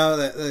you find out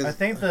that I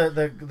think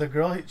the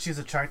girl she's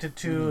attracted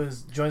to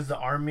joins the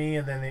army,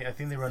 and then I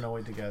think they run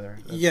away together.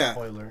 That's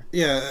spoiler.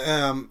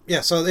 Yeah.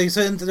 So they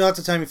said throughout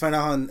the time you find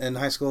out in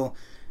high school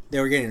they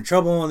were getting in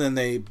trouble, and then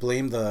they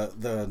blamed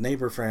the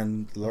neighbor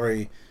friend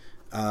Lori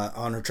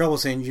on her trouble,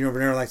 saying you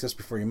never liked this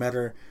before you met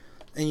her,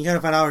 and you kind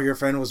of find out your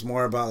friend was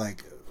more about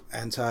like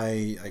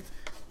anti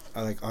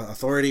like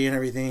authority and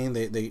everything.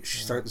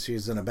 She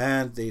was in a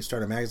band. They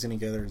started a magazine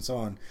together and so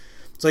on.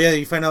 So yeah,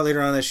 you find out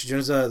later on that she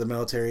joins the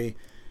military,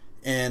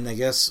 and I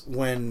guess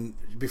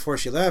before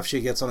she left, she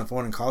gets on the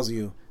phone and calls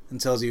you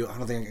and tells you, I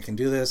don't think I can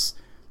do this.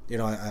 You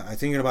know, I'm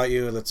thinking about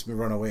you. Let's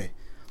run away.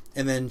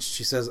 And then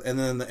she says, and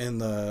then in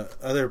the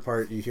other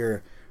part, you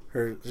hear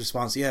her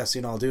response, yes,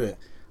 I'll do it.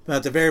 But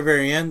at the very,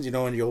 very end,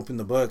 when you open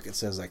the book, it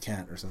says, I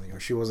can't, or something, or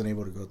she wasn't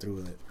able to go through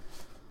with it.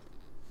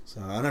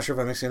 So I'm not sure if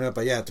I'm mixing it up,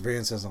 but yeah, at the very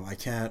end it says, I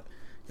can't.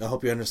 I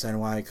hope you understand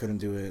why I couldn't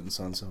do it, and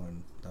so on and so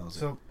on. That was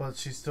it. But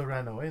she still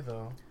ran away,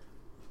 though.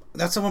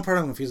 That's the one part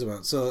I'm confused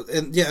about. So,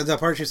 and yeah, that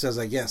part she says,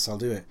 like, yes, I'll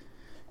do it.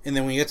 And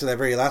then when you get to that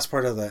very last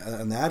part of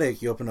in the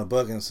attic, you open a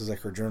book and it says,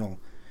 like, her journal.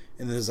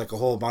 And there's, like, a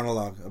whole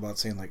monologue about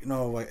saying, like,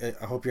 no,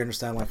 I hope you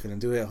understand why I couldn't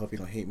do it. I hope you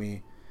don't hate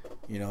me.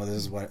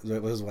 This is what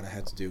I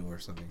had to do, or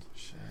something.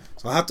 Shit.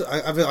 So I have to.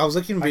 I was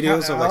looking at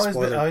videos of, like,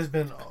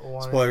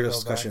 spoiler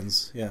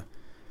discussions. Back. Yeah.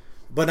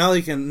 But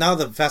now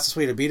the fastest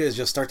way to beat it is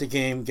just start the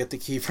game, get the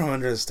key from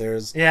under the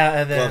stairs.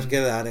 Yeah, and then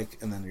get the attic,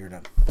 and then you're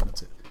done.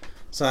 That's it.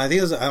 So I think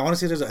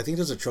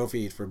there's a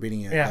trophy for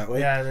beating it that way.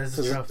 Yeah, there's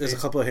a trophy. There's a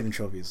couple of hidden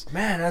trophies.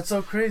 Man, that's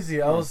so crazy.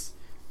 Yeah. I was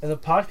in the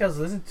podcast I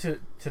listened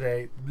to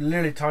today.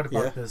 Literally talked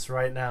about this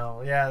right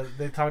now. Yeah,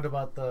 they talked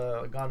about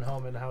the Gone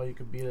Home and how you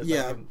could beat it.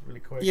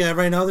 Really quick. Yeah,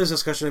 right now there's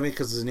discussion of it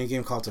because there's a new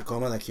game called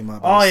Tacoma that came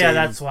out.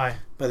 That's why.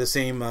 By the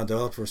same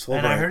developers.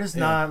 And I heard it's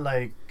not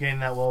like getting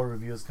that well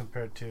reviews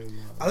compared to.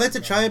 I'd like to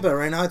try it, but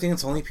right now I think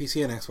it's only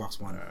PC and Xbox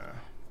One.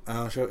 I'm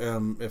not sure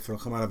if it'll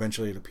come out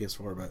eventually to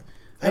PS4, but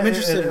I'm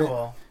interested. It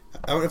will.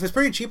 If it's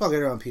pretty cheap, I'll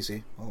get it on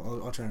PC.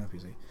 I'll try it on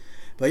PC.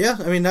 But yeah,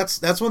 I mean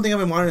that's one thing I've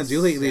been wanting to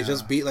do lately. Is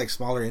just beat like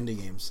smaller indie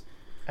games.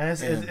 And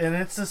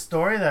it's a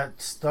story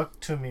that stuck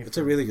to me. It's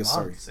a really good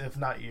months, story, if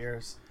not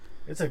years.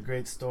 It's a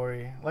great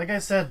story. Like I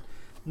said,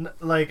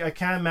 like I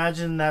can't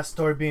imagine that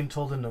story being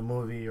told in a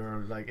movie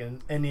or like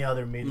in any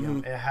other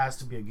medium. It has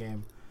to be a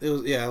game. It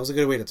was a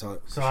good way to tell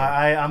it. So sure.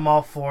 I'm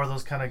all for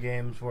those kind of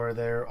games where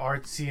they're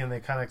artsy and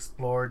they kind of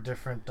explore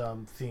different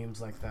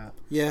themes like that.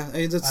 Yeah,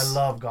 I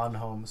love Gone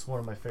Home. It's one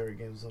of my favorite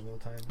games of all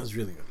time. It's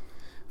really good.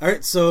 All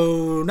right,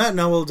 so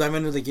now we'll dive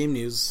into the game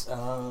news.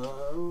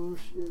 We're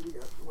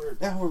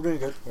really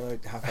good. We're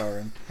like half hour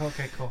in.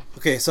 Okay, cool.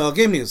 Okay, so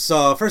game news.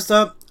 So first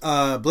up,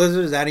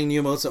 Blizzard is adding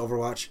new modes to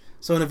Overwatch.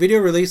 So in a video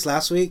released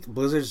last week,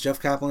 Blizzard's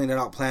Jeff Kaplan laid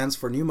out plans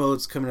for new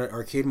modes coming to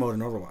arcade mode in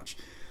Overwatch.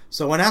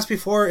 So when asked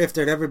before if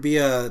there'd ever be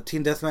a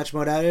team deathmatch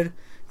mode added,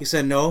 he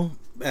said no.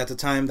 At the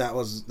time, that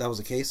was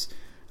the case.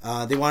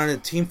 They wanted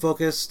a team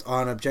focused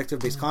on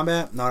objective-based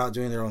combat, not out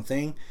doing their own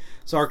thing.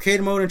 So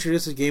arcade mode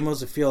introduces game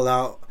modes to feel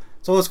out.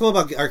 So what's cool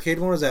about arcade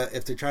mode is that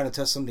if they're trying to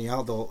test something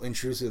out, they'll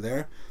introduce it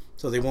there.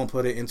 So they won't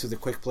put it into the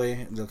quick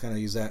play. They'll kind of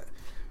use that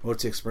mode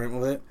to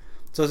experiment with it.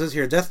 So it says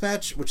here,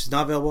 Deathmatch, which is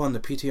not available on the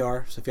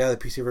PTR. So if you have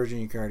the PC version,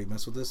 you can already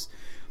mess with this.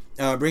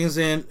 Brings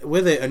in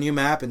with it a new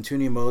map and 2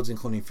 new modes,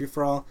 including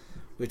free-for-all,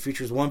 which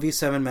features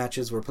 1v7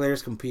 matches where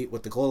players compete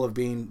with the goal of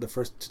being the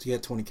first to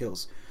get 20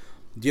 kills.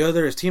 The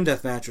other is Team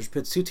Deathmatch, which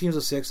pits 2 teams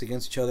of 6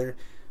 against each other,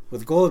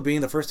 with the goal of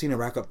being the first team to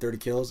rack up 30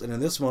 kills. And in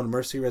this mode,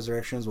 Mercy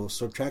Resurrections will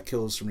subtract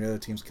kills from the other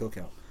team's kill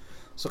count.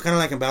 So kind of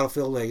like in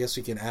Battlefield, I guess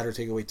you can add or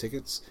take away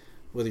tickets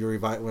with your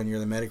when you're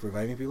the medic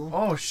reviving people.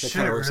 Oh shit!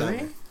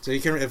 Really? So you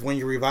can, if when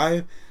you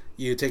revive,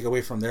 you take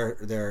away from their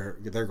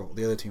goal,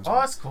 the other team's goal. Oh,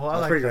 that's cool. I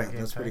like that.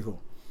 That's pretty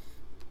cool.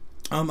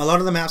 A lot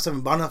of the maps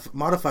have been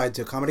modified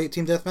to accommodate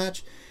Team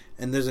Deathmatch,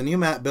 and there's a new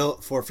map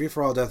built for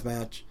free-for-all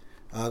Deathmatch,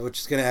 which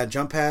is going to add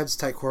jump pads,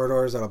 tight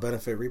corridors that'll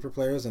benefit Reaper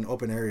players, and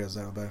open areas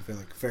that'll benefit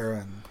like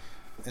Pharah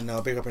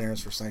and big open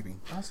areas for sniping.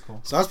 That's cool.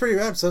 So that's pretty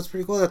rad. So it's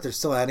pretty cool that they're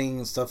still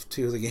adding stuff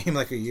to the game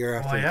like a year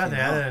after. Oh yeah, they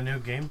added a new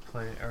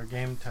gameplay or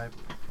game type.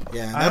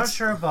 Yeah, I'm not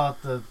sure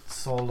about the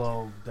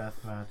solo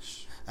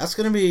deathmatch. That's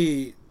going to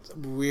be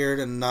weird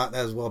and not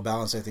as well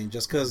balanced, I think,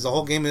 just because the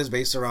whole game is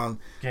based around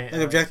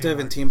objective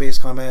and team-based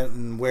combat,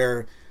 and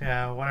where when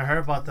I heard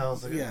about that I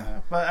was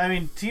like, but I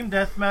mean team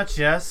deathmatch,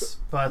 yes,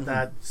 but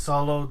that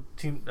solo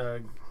team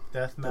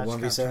deathmatch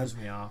kind of turns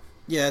me off.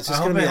 Yeah, it's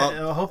just gonna be.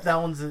 I hope that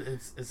one's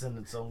it's in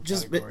its own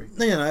category.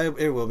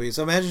 It will be.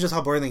 So imagine just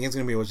how boring the game's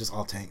gonna be with just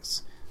all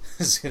tanks.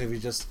 It's gonna be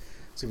just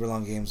super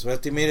long games. But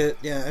if they made it,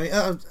 I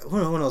mean,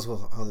 who knows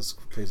how this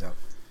plays out.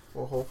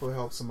 Well, hopefully it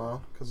helps them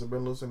out because they've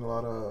been losing a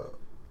lot of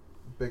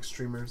big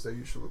streamers that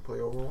usually play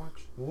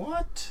Overwatch.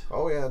 What?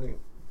 Oh yeah, dude.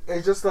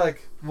 It's just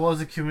like. Well, is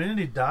the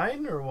community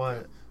dying or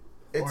what?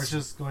 Or it's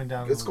just going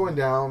down? It's going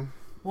down.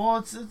 Well,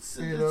 it's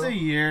a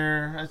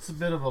year. It's a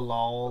bit of a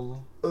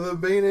lull. The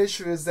main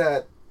issue is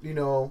that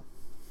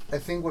I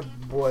think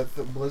what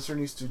the Blizzard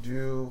needs to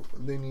do,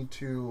 they need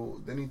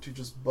to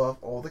just buff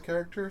all the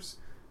characters,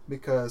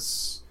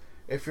 because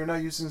if you're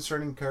not using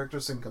certain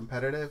characters in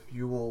competitive,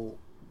 you will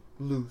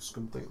lose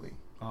completely.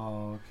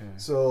 Oh, okay.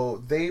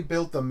 So they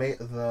built the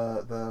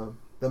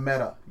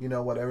meta,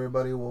 what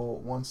everybody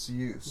wants to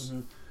use.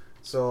 Mm-hmm.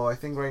 So I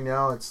think right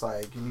now it's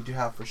like you need to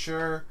have for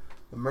sure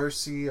a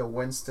Mercy, a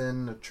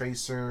Winston, a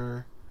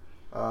Tracer,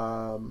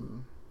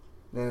 and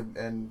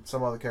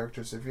some other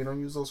characters. If you don't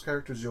use those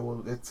characters,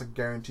 it's a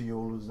guarantee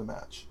you'll lose the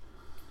match.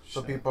 Shit.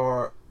 So people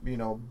are,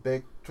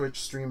 big Twitch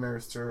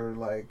streamers, they're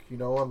like,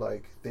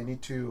 they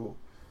need to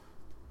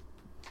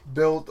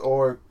build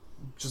or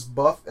just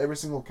buff every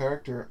single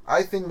character.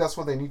 I think that's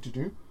what they need to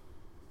do.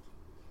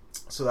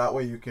 So that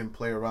way you can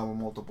play around with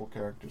multiple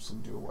characters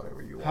and do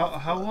whatever you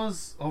want. How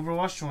was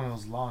Overwatch when it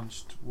was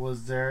launched?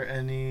 Was there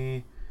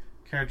any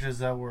characters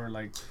that were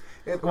like...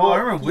 I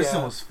remember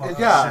Winston was fucking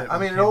shit. I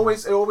mean, it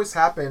always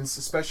happens,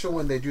 especially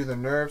when they do the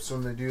nerfs,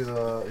 when they do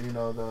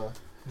the,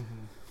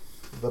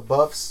 the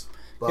buffs.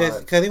 But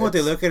I think what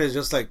they look at is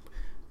just like,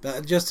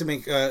 just to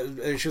make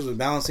issues with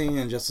balancing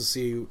and just to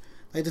see,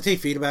 like, to take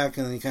feedback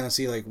and then you kind of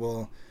see like,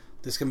 well,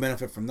 this can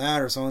benefit from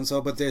that or so and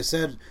so. But they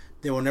said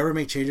they will never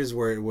make changes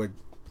where it would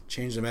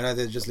change the meta.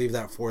 They just leave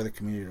that for the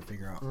community to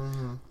figure out.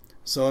 Mm-hmm.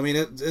 So I mean,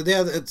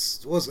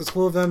 it's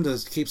cool of them to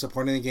keep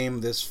supporting the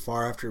game this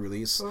far after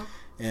release,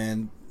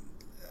 and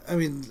I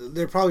mean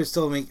they're probably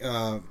still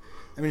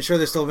sure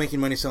they're still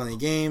making money selling the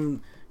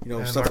game.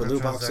 Stuff with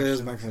loot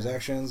boxes,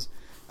 microtransactions,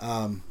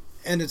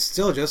 and it's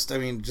still just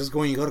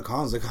going, you go to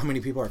cons, like how many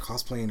people are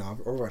cosplaying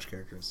Overwatch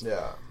characters.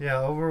 Yeah,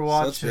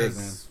 Overwatch so big,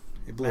 man.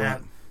 It blew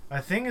up.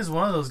 I think it's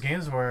one of those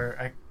games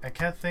where I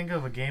can't think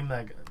of a game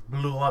that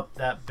blew up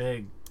that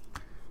big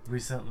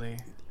recently.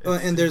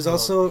 And there's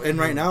also, and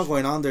right now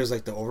going on, there's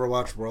like the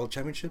Overwatch World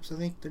Championships, I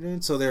think they're doing.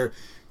 So they're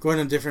going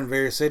to different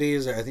various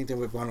cities. I think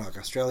they've gone to like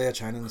Australia,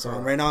 China, and so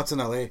on. Right now it's in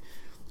LA.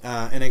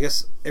 And I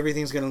guess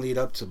everything's going to lead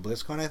up to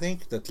BlizzCon, I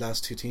think. The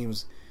last two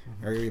teams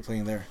are going to be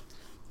playing there.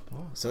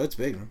 Oh. So it's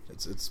big, man.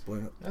 It's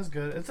blowing up. That's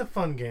good. It's a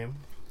fun game.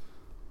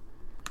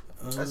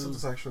 I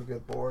sometimes actually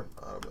get bored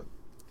out of it.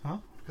 Huh?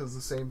 Because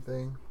the same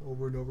thing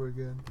over and over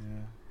again.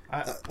 Yeah.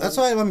 That's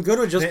why I'm good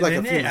with just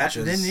a few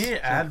matches. They need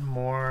to add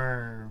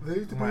more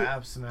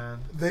apps, man.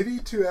 They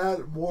need to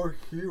add more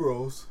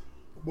heroes,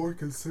 more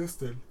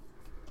consistent.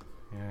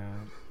 Yeah.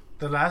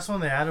 The last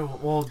one they added,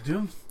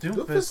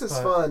 Doomfist is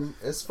fun.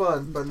 It's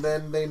fun, but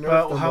then they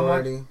nerfed him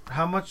already.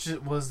 How much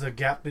was the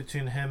gap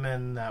between him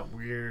and that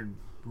weird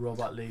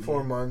robot lady?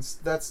 4 months.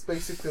 That's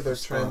basically their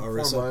trend. 4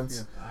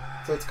 months.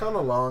 Yeah. So it's kind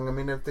of long. I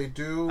mean, if they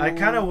do, I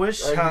kind of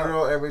wish a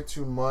hero every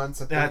 2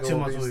 months, I think it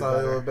will be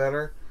slightly a little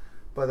better.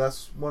 But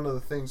that's one of the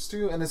things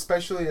too, and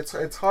especially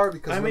it's hard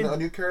because when a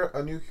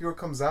new hero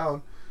comes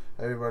out,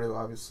 everybody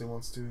obviously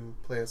wants to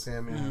play as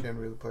him, and you can't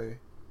really play.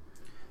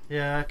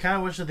 Yeah, I kind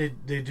of wish that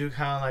they do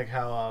kind of like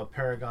how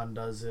Paragon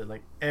does it.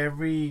 Like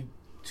every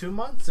 2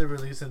 months they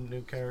release a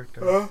new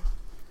character.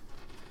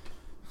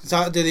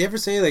 So did they ever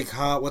say like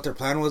what their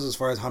plan was as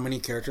far as how many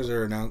characters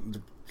are now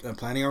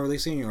planning on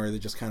releasing, or are they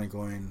just kind of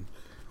going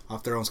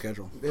off their own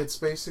schedule? It's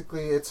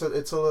basically it's a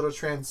little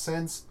trend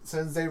since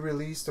they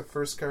released the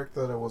first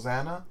character that was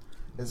Anna.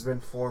 It's been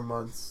 4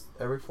 months,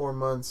 every 4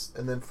 months,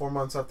 and then 4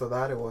 months after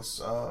that it was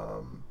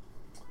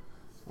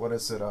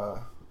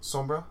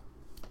Sombra,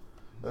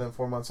 and then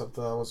 4 months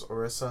after that was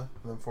Orisa,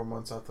 and then 4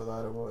 months after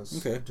that it was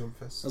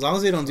Doomfist. As long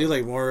as they don't do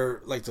like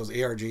more like those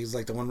ARGs,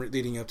 like the one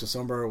leading up to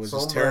Sombra was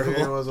just terrible.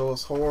 Yeah, it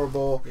was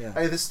horrible. Yeah.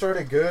 Hey, this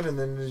started good and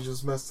then they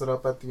just messed it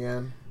up at the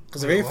end.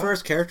 Because the very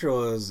first character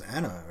was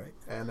Anna, right?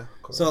 Anna.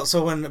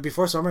 So when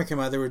before Summer came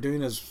out, they were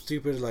doing this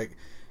stupid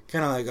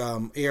kind of like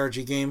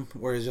ARG game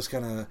where it's just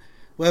kind of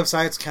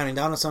websites counting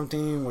down to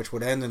something, which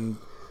would end and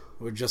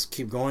would just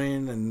keep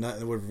going and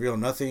it would reveal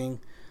nothing.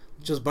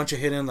 Just a bunch of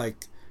hidden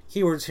like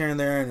keywords here and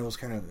there, and it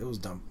was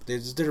dumb. They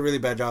just did a really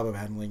bad job of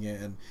handling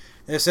it, and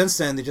since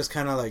then they just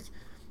kind of like,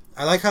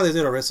 I like how they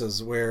did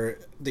Orissa's, where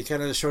they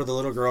kind of showed the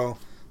little girl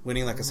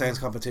winning like a science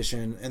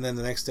competition, and then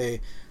the next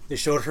day they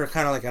showed her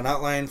kind of like an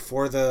outline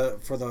for the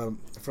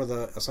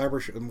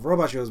cyber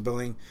robot she was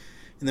building,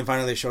 and then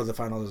finally they showed the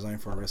final design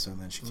for Orisa,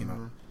 and then she came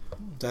out.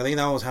 So I think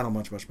that was handled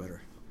much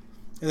better.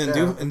 And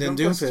then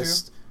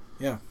Doomfist,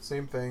 yeah,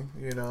 same thing.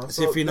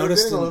 So if you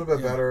notice, getting a little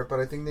bit better,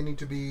 but I think they need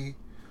to be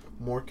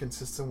more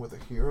consistent with the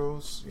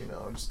heroes.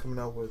 Just coming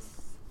out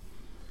with.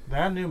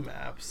 That new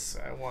maps.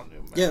 I want new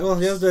maps. Yeah, well,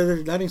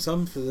 they're adding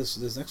some for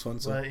this next one.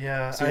 So but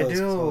yeah, I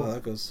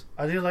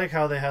do like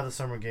how they have the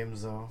summer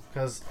games though,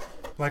 because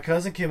my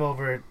cousin came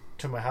over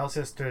to my house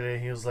yesterday.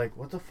 And he was like,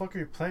 "What the fuck are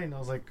you playing?" I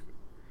was like,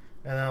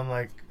 and I'm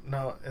like,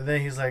 "No." And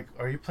then he's like,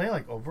 "Are you playing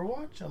like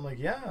Overwatch?" I'm like,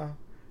 "Yeah."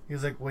 He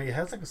was like, wait, it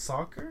has like a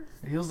soccer?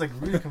 He was like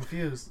really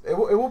confused. It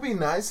will be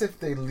nice if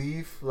they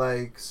leave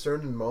like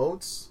certain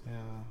modes. Yeah.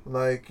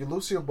 Like you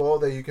lose your ball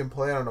that you can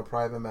play on a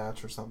private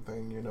match or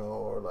something, you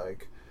know,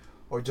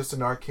 or just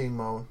an arcade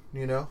mode,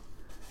 you know,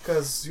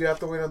 because you have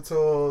to wait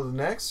until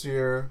next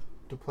year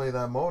to play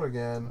that mode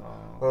again.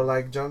 Or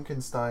like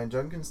Junkenstein.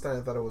 Junkenstein,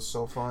 I thought it was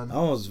so fun. That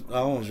one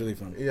was really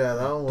fun. Yeah,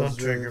 that one was Don't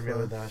trigger really me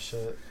fun. with that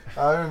shit.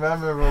 I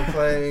remember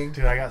playing.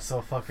 Dude, I got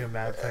so fucking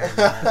mad playing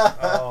that.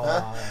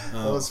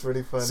 That was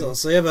pretty funny.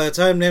 So yeah, by the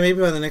time, maybe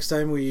by the next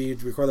time we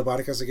record the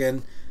podcast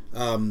again,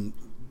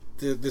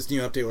 this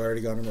new update will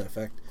already gone into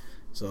effect.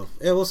 So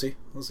yeah, we'll see.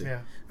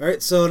 Yeah. All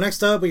right. So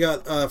next up, we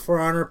got For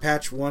Honor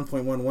patch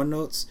 1.11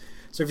 notes.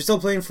 So if you're still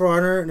playing For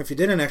Honor, and if you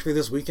didn't, actually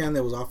this weekend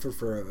it was offered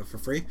for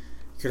free.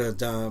 You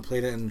could have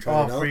played it and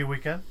tried it out. Free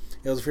weekend.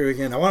 It was a free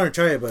weekend. I wanted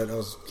to try it, but I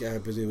was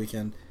busy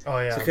weekend. Oh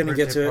yeah. So I couldn't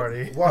get to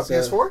it. What,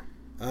 PS4?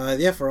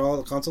 Yeah, for all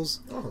the consoles.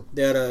 Oh.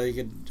 They had I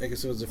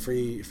guess it was a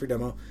free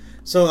demo.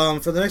 So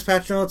for the next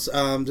patch notes,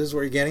 this is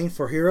what you're getting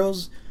for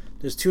heroes.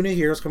 There's 2 new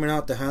heroes coming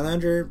out: the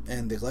Highlander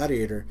and the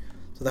Gladiator.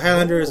 So the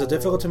Highlander is a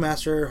difficult to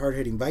master,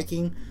 hard-hitting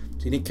Viking.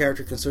 The unique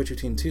character can switch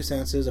between 2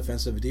 stances,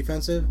 offensive and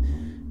defensive,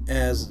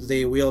 as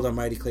they wield a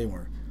mighty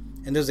claymore.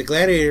 And there's the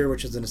Gladiator,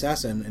 which is an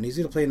assassin, an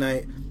easy-to-play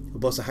knight who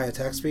boasts a high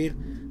attack speed.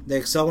 They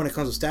excel when it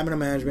comes to stamina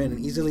management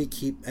and easily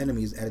keep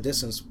enemies at a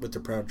distance with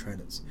their proud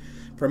tridents.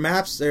 For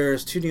maps,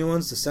 there's 2 new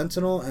ones, the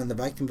Sentinel and the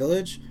Viking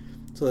Village.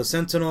 So the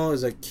Sentinel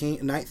is a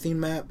knight-themed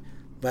map.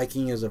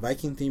 Viking is a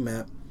Viking-themed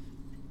map.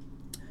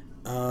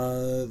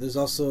 There's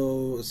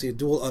also,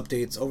 dual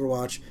updates.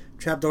 Overwatch.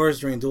 Trapdoors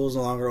during duels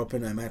no longer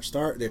open at match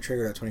start. They're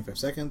triggered at 25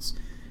 seconds.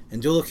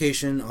 And dual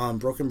location on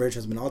Broken Bridge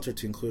has been altered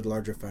to include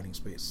larger fighting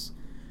space.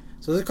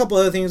 So there's a couple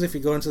other things if you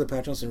go into the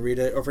patch notes and read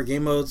it. Or for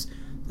game modes,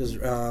 there's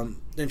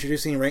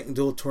introducing ranked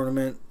duel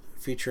tournament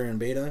feature in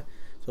beta.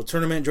 So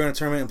join a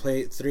tournament and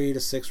play 3 to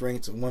 6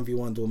 ranked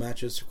 1v1 duel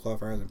matches to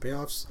qualifiers and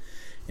payoffs.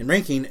 In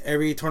ranking,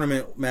 every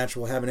tournament match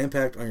will have an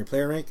impact on your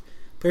player rank.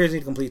 Players need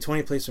to complete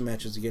 20 placement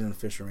matches to get an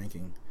official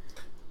ranking.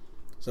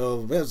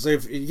 So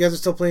if you guys are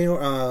still playing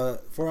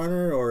For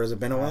Honor, or has it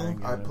been a while?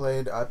 I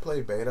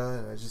played beta,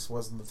 and it just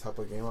wasn't the type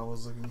of game I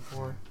was looking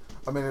for.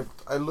 I mean,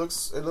 it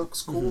looks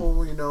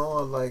cool, you know,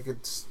 like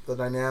it's the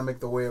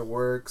dynamic, the way it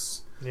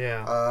works.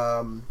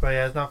 Yeah. But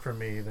yeah, it's not for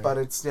me either. But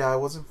it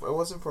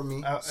wasn't for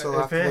me. So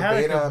if it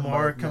had like a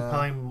more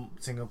compelling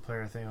single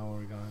player thing, I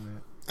would have gone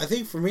it. I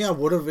think for me, I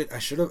would have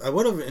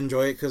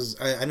enjoyed it because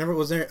I never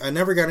was there. I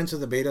never got into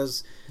the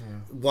betas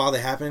while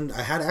they happened.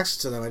 I had access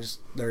to them. I just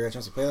never got a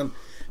chance to play them.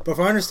 But if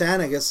I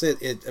understand, I guess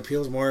it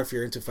appeals more if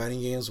you're into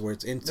fighting games where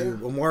it's into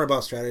more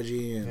about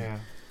strategy and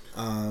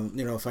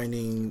you know,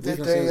 finding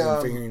weaknesses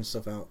and figuring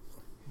stuff out.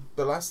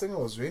 The last thing I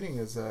was reading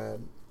is that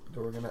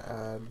they were gonna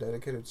add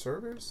dedicated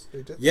servers.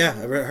 They did. Yeah,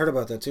 I heard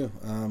about that too.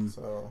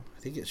 So I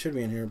think it should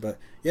be in here, but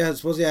yeah, it's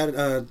supposed to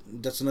add.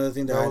 That's another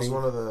thing that was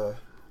one of the.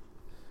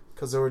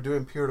 Because they were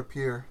doing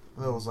peer-to-peer.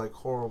 That was, like,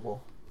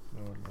 horrible.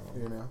 Oh,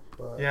 no. You know?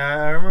 But yeah,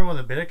 I remember when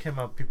the beta came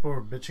out, people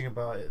were bitching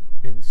about it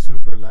being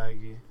super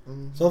laggy.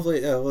 Mm-hmm. So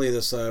hopefully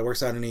this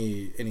works out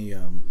any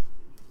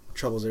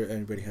troubles that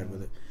anybody had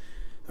with it.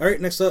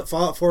 Alright, next up,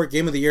 Fallout 4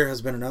 Game of the Year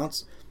has been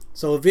announced.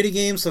 So with video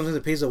games, something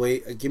that pays the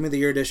weight, a Game of the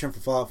Year edition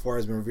for Fallout 4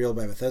 has been revealed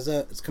by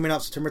Bethesda. It's coming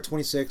out September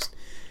 26th.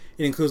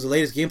 It includes the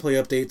latest gameplay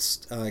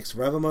updates, like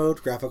survival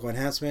mode, graphical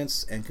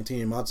enhancements, and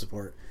continued mod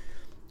support.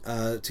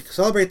 To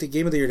celebrate the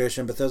Game of the Year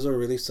edition, Bethesda will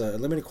release a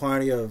limited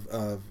quantity of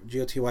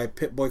GOTY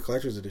Pip-Boy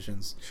Collector's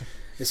Editions.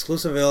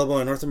 Exclusive available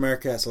in North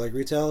America at select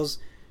retails,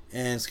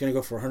 and it's going to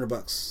go for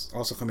 $100.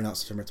 Also coming out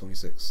September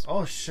 26th.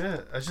 Oh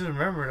shit, I just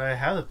remembered I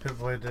had a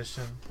Pip-Boy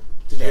edition.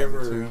 Did you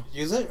ever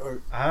use it?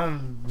 Or I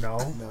don't know.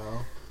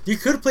 No. You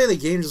could play the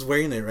game just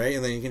wearing it, right?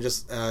 And then you can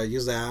just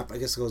use the app, I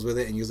guess it goes with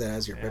it, and use that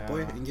as your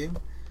Pip-Boy in-game.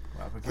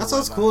 That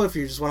sounds cool if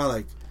you just want to,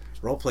 like,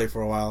 roleplay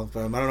for a while,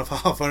 but I don't know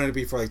how fun it'd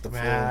be for like the full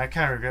I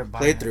can't regret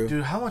buying playthrough. It.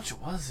 Dude, how much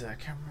was it? I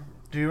can't remember.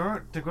 Do you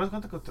remember? ¿Te acuerdas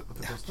cuánto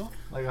costó?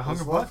 Like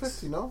 $100?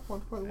 150, no?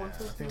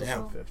 150. I think it was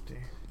 150.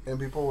 And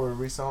people were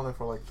reselling it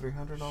for like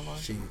 $300 online.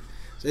 So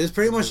it's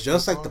pretty much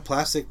just like the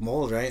plastic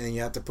mold, right? And then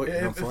you have to put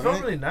your own phone in it. It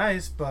felt really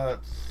nice, but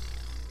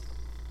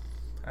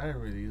I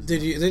didn't really use it.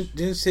 Didn't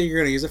you say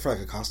you're gonna use it for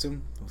like a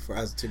costume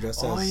to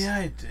dress as? Oh yeah,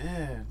 I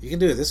did. You can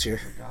do it this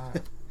year. I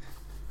forgot.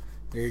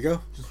 There you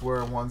go. Just wear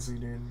a onesie,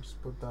 dude.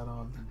 Just put that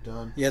on.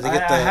 Done. Yeah,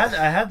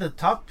 I had the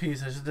top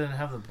piece. I just didn't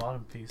have the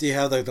bottom piece. Do you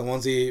have like the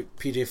onesie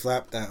PJ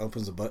flap that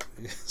opens the butt,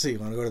 so you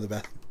want to go to the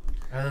bathroom?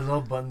 Are there little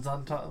buttons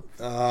on top?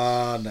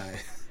 Oh,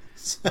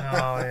 nice. Oh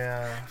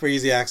yeah. For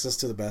easy access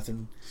to the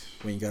bathroom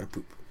when you gotta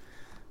poop.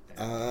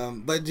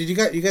 But did you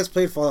guys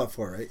played Fallout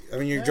 4, right? I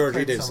mean, George,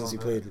 you did since you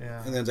played it.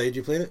 Yeah. And then Zaid,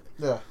 you played it?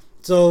 Yeah.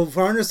 So,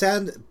 for I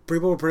understand,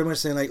 people were pretty much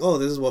saying like, "Oh,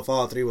 this is what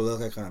Fallout 3 will look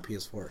like on a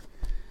PS4."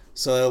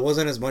 So it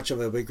wasn't as much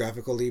of a big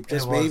graphical leap.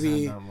 Just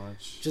maybe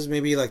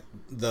like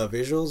the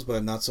visuals,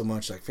 but not so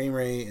much like frame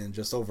rate and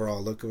just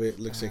overall look of it.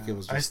 Looks like it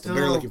was just a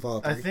better looking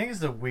Fallout 3. I think it's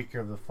the weaker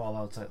of the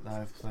Fallouts that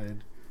I've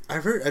played.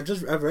 I've read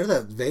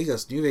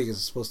that New Vegas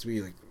is supposed to be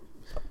like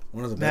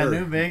one of the better,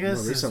 New Vegas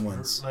more recent is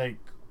ones. Like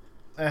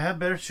it had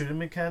better shooting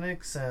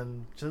mechanics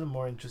and just a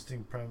more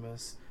interesting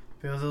premise.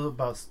 It was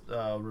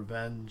about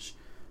revenge.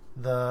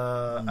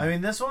 I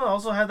mean, this one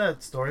also had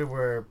that story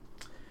where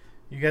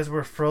you guys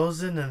were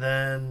frozen, and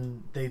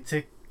then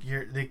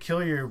they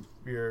kill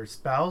your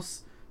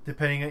spouse,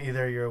 depending on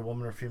either you're a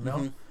woman or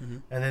female,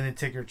 and then they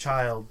take your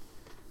child.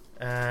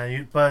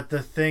 But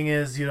the thing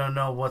is, you don't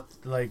know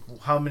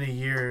how many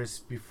years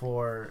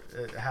before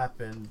it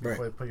happened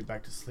before they put you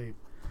back to sleep.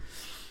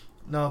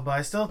 No, but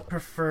I still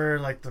prefer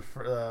like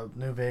the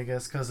New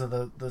Vegas because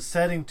of the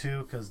setting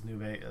too, because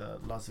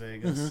Las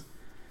Vegas.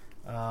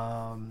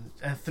 And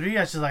 3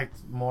 I just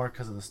liked more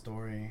because of the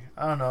story.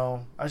 I don't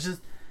know.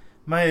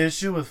 My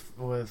issue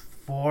with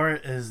 4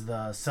 is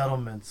the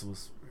settlements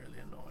was really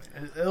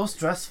annoying. It was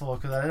stressful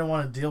because I didn't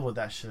want to deal with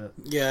that shit.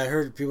 Yeah, I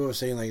heard people were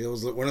saying like it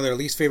was one of their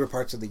least favorite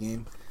parts of the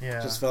game.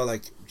 Yeah, just felt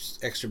like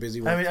just extra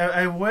busy work. I mean,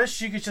 I wish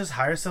you could just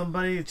hire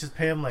somebody, just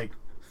pay them like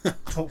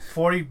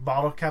 40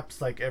 bottle caps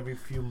like every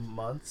few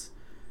months,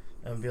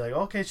 and be like,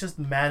 okay, just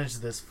manage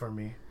this for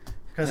me.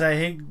 Because I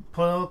hate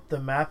putting up the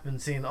map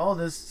and seeing,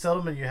 this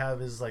settlement you have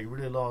is like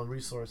really low on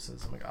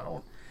resources. I'm like,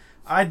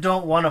 I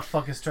don't want to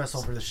fucking stress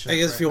over this shit. I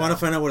guess if you want to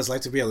find out what it's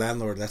like to be a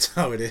landlord, that's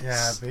how it is.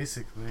 Yeah,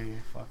 basically.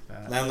 Fuck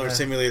that. Landlord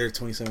Simulator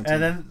 2017.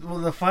 And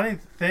then the funny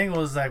thing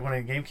was like when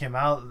the game came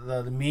out,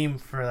 the meme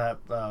for that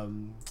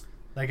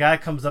the guy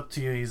comes up to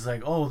you, he's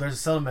like, "Oh, there's a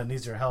settlement that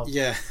needs your help."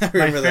 Yeah,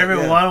 my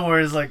favorite one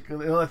where it's like,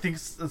 I think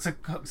it's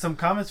some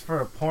comments for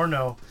a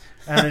porno,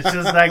 and it's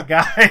just that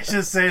guy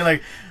just saying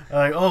like,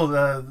 "Oh,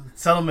 the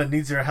settlement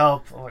needs your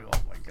help." I'm like,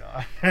 "Oh my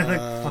god!"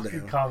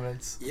 Fucking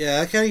comments.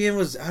 Yeah, that kind of game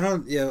was.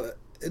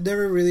 It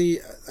never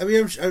really. I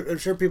mean, I'm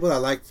sure people that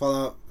like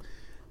Fallout,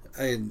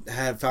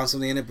 had found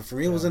something in it, but for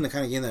me, it wasn't the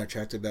kind of game that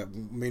attracted that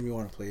made me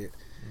want to play it.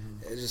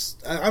 It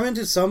just I'm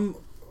into some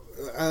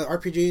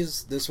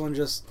RPGs. This one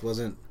just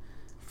wasn't.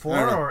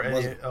 4 or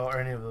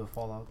any of the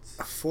Fallouts?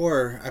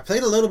 4. I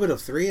played a little bit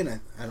of 3, and I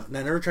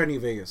never tried New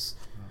Vegas.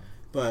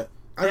 But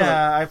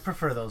I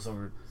prefer those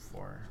over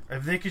 4.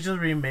 If they could just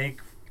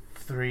remake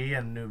 3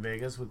 and New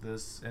Vegas with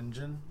this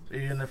engine,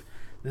 even if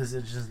this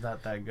engine's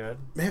not that good.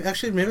 Maybe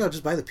I'll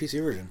just buy the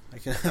PC version. I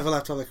can have a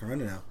laptop that can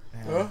run it now.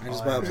 Yeah. I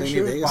just play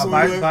New Vegas.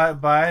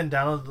 Buy and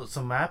download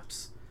some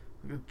maps.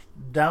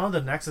 Download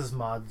the Nexus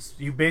mods.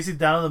 You basically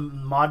download the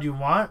mod you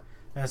want,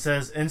 and it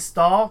says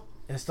install.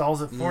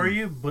 Installs it for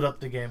you. Boot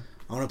up the game.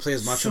 I want to play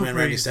as Macho Man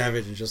Randy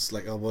Savage and just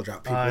like elbow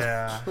drop people.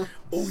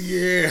 Oh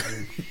yeah.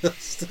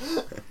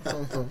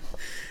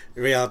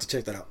 Really, I'll have to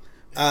check that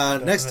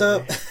out.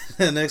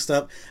 Next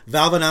up,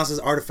 Valve announces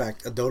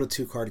Artifact, a Dota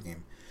 2 card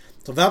game.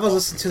 So Valve has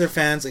listened to their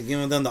fans and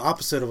given them the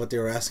opposite of what they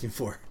were asking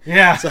for.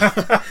 Yeah.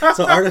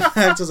 So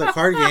Artifact is a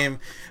card game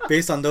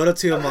based on Dota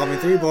 2 involving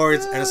 3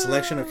 boards and a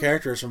selection of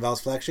characters from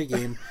Valve's flagship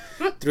game.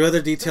 3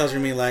 other details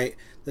remain light.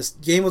 This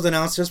game was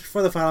announced just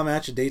before the final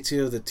match of Day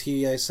 2 of the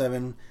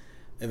TI7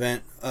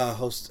 event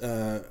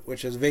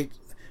which is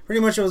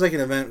pretty much it was like an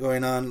event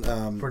going on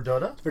for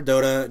Dota? For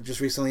Dota, just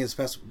recently,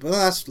 the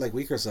last like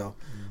week or so.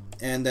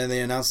 And then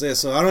they announced this.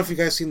 So I don't know if you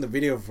guys seen the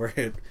video for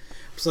it.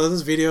 So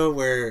this video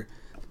where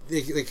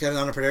they kind of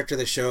on a projector,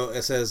 they show,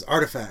 it says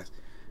Artifact,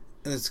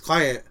 and it's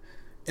quiet.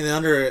 And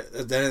then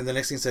then the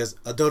next thing says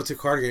a Dota 2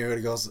 card game, and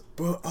it goes,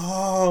 but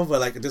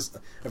like just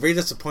a very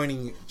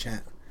disappointing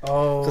chant.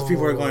 Oh, because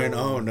people are going,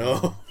 oh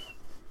no,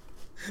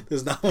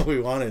 this is not what we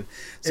wanted.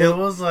 So it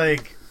was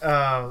like it's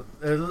a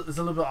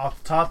little bit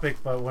off topic,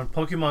 but when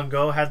Pokemon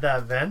Go had that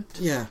event,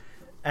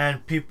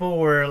 and people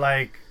were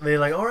like,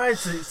 all right,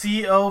 so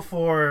CEO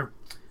for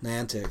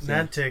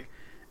Niantic,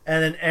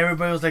 and then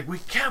everybody was like, we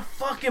can't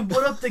fucking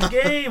put up the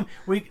game.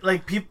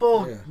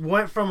 People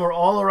went from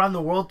all around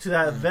the world to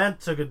that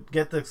event to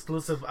get the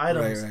exclusive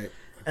items,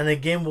 and the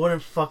game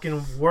wouldn't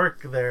fucking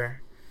work there.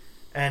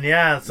 And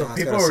so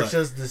people were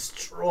just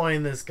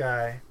destroying this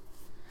guy.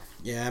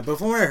 Yeah, but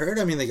from what I heard,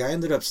 I mean, the guy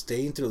ended up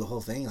staying through the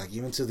whole thing. Like,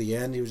 even to the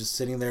end, he was just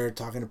sitting there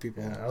talking to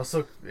people. Yeah,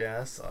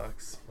 that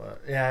sucks.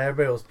 But,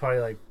 everybody was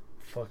probably, like,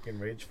 fucking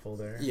rageful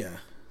there. Yeah,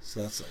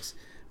 so that sucks.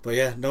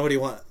 But, nobody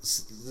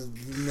wants...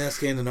 The next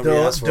game that nobody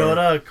asked for.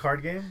 Dota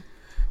card game?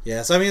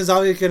 Yeah, so, I mean, it's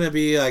always going to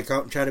be, like,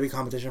 trying to be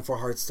competition for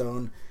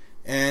Hearthstone.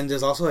 And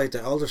there's also, like, the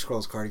Elder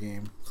Scrolls card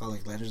game called,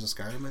 like, Legends of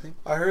Skyrim, I think.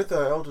 I heard the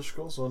Elder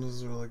Scrolls one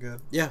is really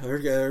good. Yeah, I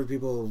heard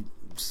people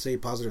say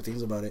positive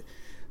things about it.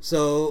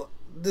 So,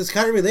 this is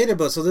kind of related,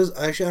 but so there's...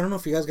 Actually, I don't know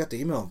if you guys got the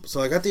email. So,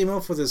 I got the email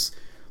for this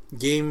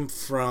game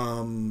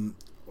from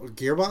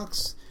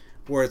Gearbox,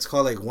 where it's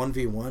called, like,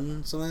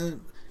 1v1, something like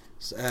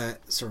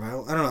that.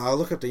 Survival. I don't know. I'll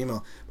look up the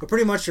email. But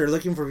pretty much, they're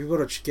looking for people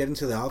to get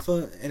into the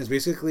alpha, and it's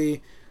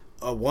basically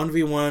a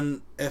 1v1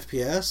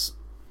 FPS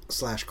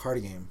 /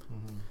 card game.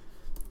 Mm-hmm.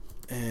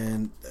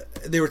 And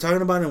they were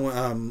talking about it in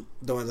one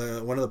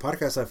of the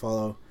podcasts I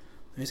follow.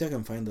 Let me see if I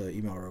can find the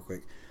email real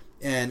quick.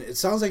 And it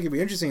sounds like it'd be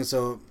interesting.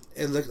 So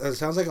it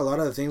sounds like a lot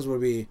of the things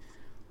would be,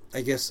 I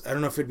guess, I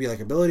don't know if it'd be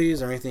like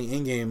abilities or anything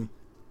in game,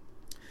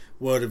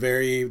 would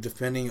vary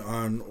depending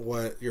on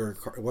what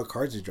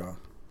cards you draw.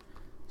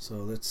 So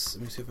let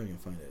me see if I can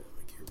find it.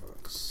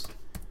 Gearbox.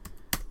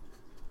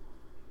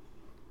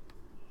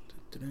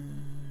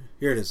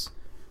 Here it is.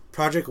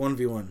 Project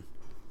 1v1.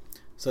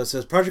 So it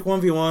says Project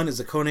 1v1 is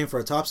the codename for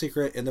a top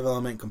secret in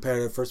development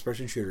competitive first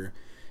person shooter.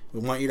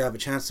 We want you to have a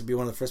chance to be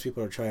one of the first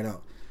people to try it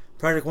out.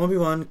 Project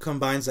 1v1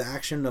 combines the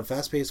action of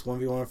fast-paced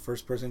 1v1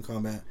 first-person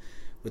combat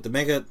with the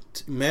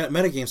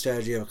metagame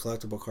strategy of a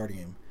collectible card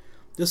game.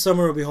 This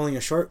summer we'll be holding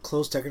a short,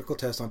 closed technical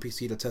test on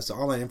PC to test the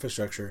online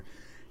infrastructure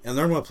and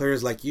learn what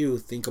players like you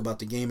think about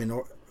the game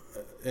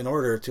in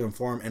order to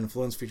inform and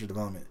influence future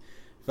development.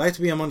 If you'd like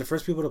to be among the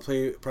first people to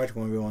play Project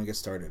 1v1 and get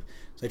started.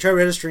 So I tried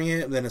registering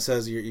it, and then it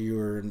says you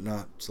were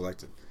not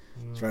selected.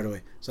 It's right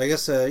away. So I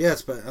guess,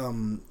 it's by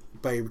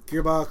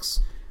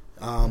Gearbox,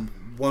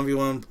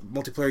 1v1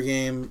 multiplayer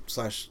game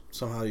 /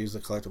 somehow use the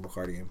collectible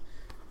card game.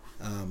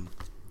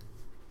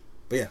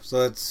 But yeah, so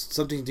that's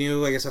something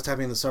new. I guess that's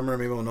happening in the summer.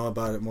 Maybe we'll know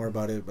more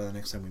about it by the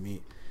next time we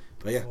meet.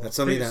 But yeah, that's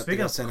something that...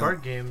 Speaking of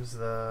card games,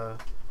 the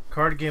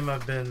card game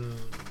I've been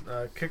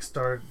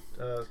kickstarting...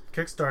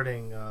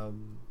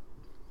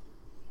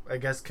 I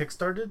guess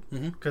kickstarted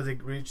because they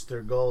reached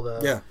their goal.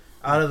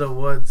 Out of the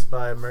Woods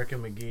by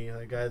American McGee.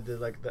 The guy did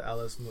like the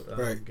Alice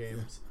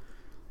games.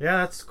 Yeah,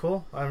 that's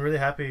cool. I'm really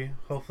happy.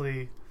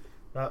 Hopefully,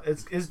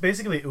 it's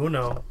basically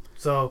Uno.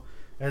 So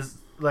it's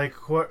like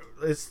a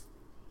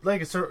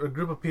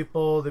group of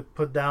people. They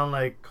put down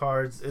like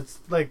cards. It's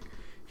like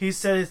he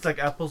said it's like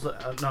apples.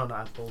 No, not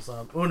apples.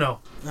 Uno.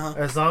 Uh-huh.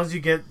 As long as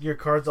you get your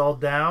cards all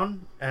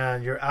down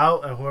and you're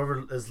out, and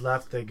whoever is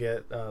left, they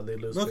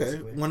lose. Okay.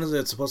 Basically. When is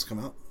it supposed to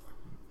come out?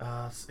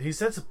 He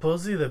said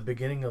supposedly the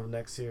beginning of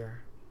next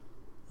year.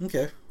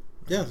 Okay.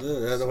 Yeah,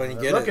 when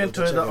you get look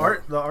into it.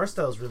 The art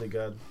style is really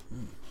good.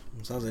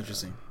 Sounds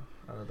interesting.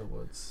 Out of the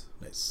Woods.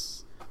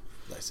 Nice.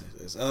 I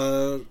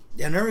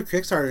never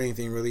kickstarted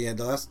anything really. And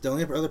the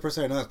only other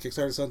person I know that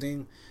kickstarted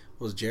something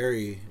was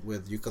Jerry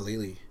with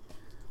ukulele.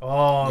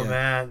 Oh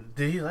man,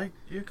 did he like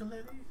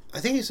ukulele? I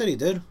think he said he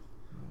did.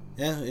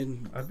 Yeah,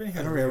 I've been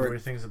hearing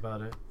weird things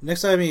about it.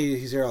 Next time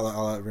he's here,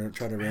 I'll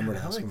try to remember to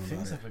ask him about it. How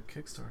many things have I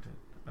kickstarted?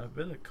 I've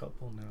been a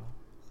couple now.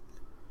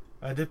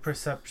 I did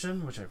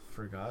Perception, which I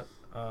forgot.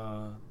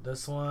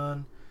 This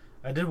one,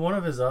 I did one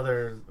of his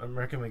other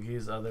American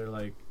McGee's other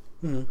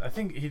I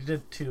think he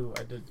did two.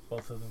 I did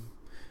both of them.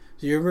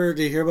 Did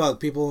you hear about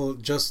people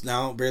just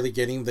now barely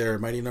getting their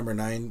Mighty Number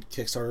 9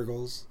 Kickstarter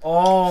goals?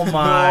 Oh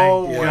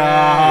my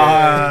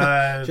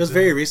god! Just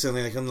very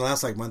recently, like in the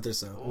last month or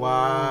so.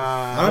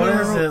 Wow. What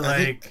is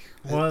it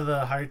one of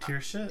the higher tier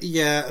shit?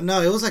 Yeah,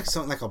 no, it was like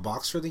something like a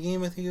box for the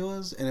game. I think it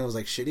was, and it was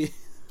like shitty.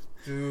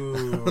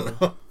 Dude.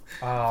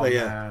 Oh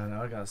man,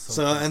 I got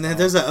so. And then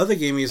there's that other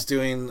game he's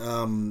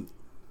doing,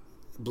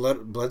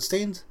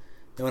 Bloodstained.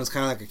 That one's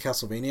kind of like a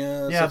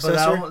Castlevania. Yeah,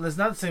 successor. but that's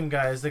not the same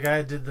guy. It's the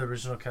guy who did the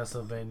original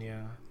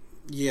Castlevania.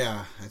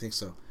 Yeah, I think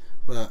so.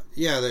 But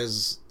yeah,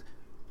 there's.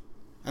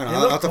 I don't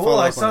know. It looked cool.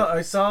 I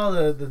saw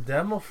the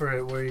demo for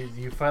it where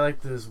you fight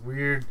like this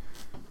weird,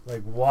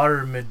 like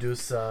water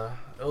Medusa.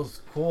 It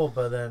was cool,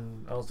 but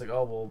then I was like,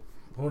 oh well.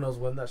 Who knows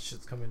when that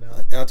shit's coming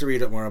out? I'll have to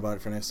read up more about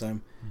it for next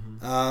time.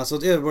 So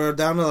yeah, we're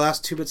down to the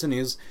last 2 bits of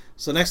news.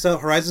 So next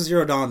up, Horizon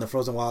Zero Dawn: The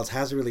Frozen Wilds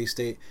has a release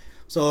date.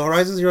 So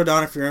Horizon Zero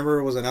Dawn, if you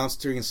remember, was announced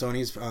during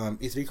Sony's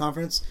E3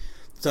 conference.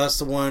 So that's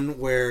the one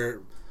where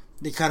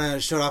they kind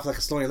of showed off like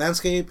a snowy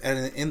landscape,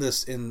 and in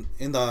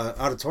the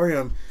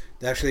auditorium,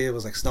 it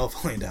was like snow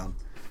falling down.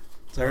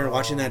 So I remember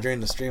watching that during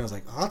the stream. I was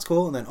like, oh, that's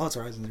cool. And then, it's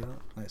Horizon Zero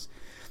Dawn. Nice.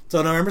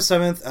 So November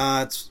 7th,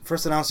 it's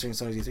first announced during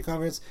Sony's E3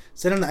 conference.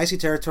 Set in the icy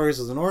territories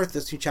of the north,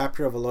 this new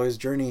chapter of Aloy's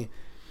journey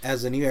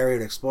as a new area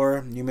to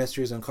explore, new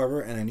mysteries to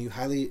uncover, and new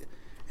highly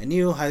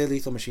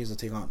lethal machines to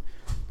take on.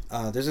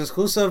 There's an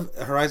exclusive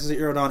Horizon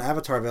Zero Dawn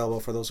avatar available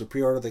for those who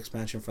pre-order the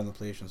expansion from the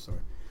PlayStation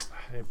Store.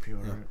 I didn't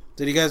pre-order it.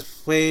 Did you guys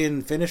play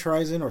and finish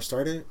Horizon or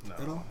start it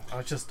at all?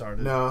 I just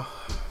started. No.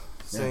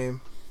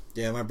 Same.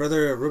 Yeah, my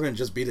brother Ruben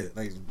just beat it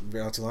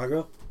not too long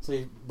ago. So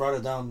he brought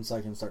it down so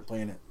I can start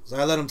playing it. So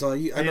I let him tell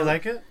you. You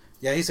like it?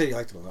 Yeah, he said he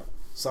liked it a lot.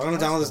 So I'm going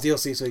to download this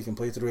DLC so he can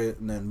play through it.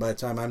 And then by the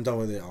time I'm done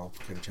with it, I'll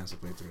get a chance to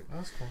play through it.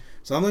 That's cool.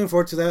 So I'm looking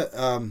forward to that.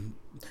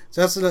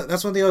 So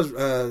that's one thing I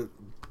was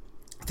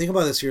thinking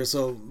about this year.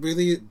 So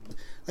really,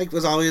 like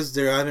as always,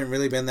 there haven't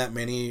really been that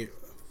many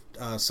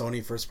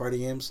Sony first-party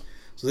games.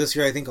 So this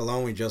year, I think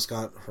alone we just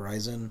got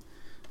Horizon.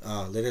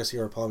 Later this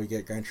year, we'll probably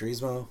get Gran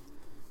Turismo.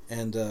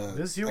 And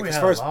this year we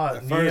had a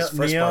lot.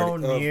 Neo,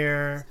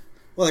 Nier.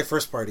 Well, like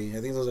first party. I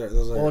think those are.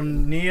 Well,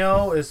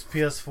 Neo is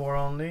PS4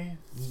 only.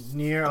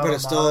 Nier, but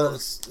it's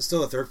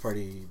still a third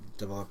party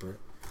developer.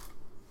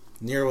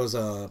 Nier was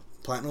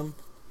Platinum.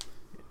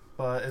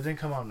 But it didn't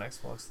come out on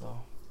Xbox though.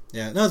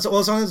 Yeah, no.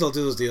 Sometimes they'll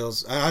do those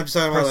deals. I'm just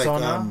talking about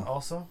Persona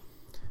also.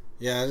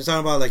 Yeah, I'm just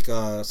talking about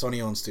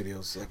Sony owned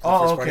studios, like the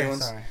first party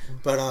ones. Sorry.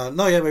 But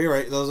no, yeah, but you're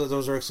right.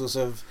 Those are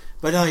exclusive.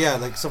 But no,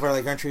 yeah, so far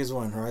Gran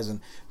Turismo and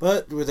Horizon.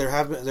 But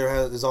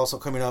there's also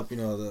coming up,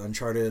 the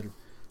Uncharted,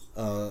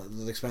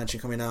 the expansion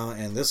coming out,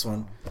 and this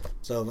one.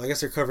 So I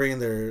guess they're covering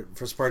their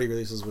first party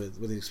releases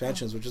with the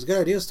expansions, which is a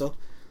good idea still.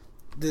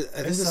 I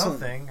think it's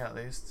something at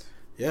least.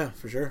 Yeah,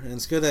 for sure, and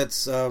it's good that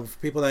for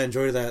people that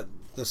enjoyed that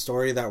the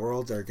story of that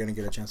world are going to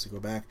get a chance to go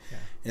back. Yeah.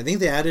 And I think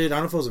they added, I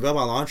don't know if it was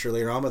available on launch or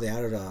later on, but they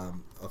added a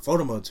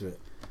photo mode to it.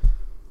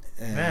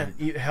 And Man,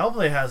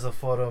 Hellblade has a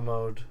photo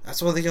mode.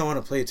 that's one thing I want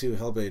to play too,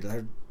 Hellblade. I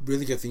heard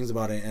really good things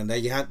about it, and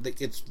that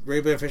it's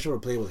very beneficial to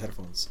play with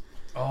headphones.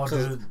 Oh,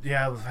 dude,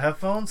 yeah, with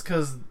headphones,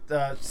 because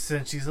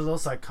since she's a little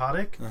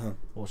psychotic,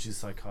 well, she's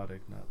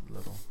psychotic, not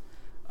little.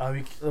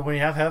 When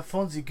you have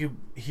headphones, you can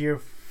hear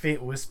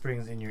faint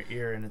whisperings in your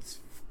ear, and it's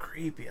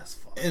creepy as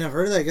fuck. And I've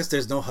heard that I guess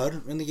there's no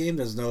HUD in the game,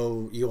 there's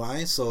no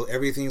UI, so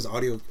everything's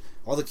audio.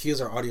 All the cues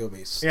are audio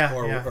based,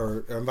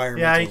 or environmental.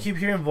 Yeah, you keep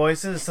hearing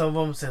voices. Some of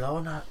them said, "Oh,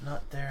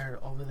 not there,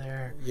 over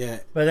there." Yeah,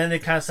 but then they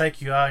kind of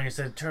psych you out, and you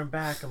said, "Turn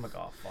back." I'm like,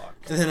 "Oh fuck."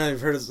 And then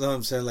I've heard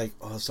some say like,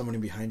 "Oh, somebody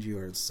behind you,"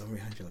 or "It's somebody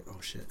behind you." Like, "Oh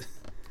shit."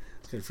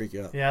 It's gonna freak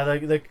you out. Yeah,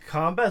 the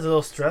combat's a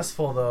little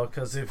stressful though,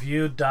 because if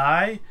you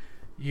die,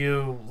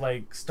 you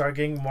like start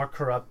getting more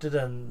corrupted,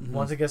 and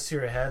once it gets to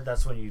your head,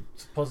 that's when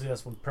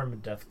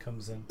permadeath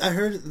comes in. I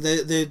heard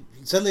they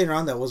said later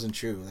on that wasn't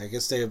true. I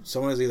guess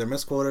someone was either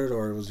misquoted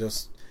or it was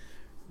just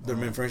the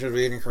information was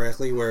reading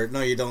incorrectly. Where no,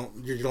 you don't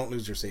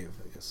lose your save.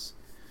 I guess.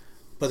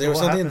 But there was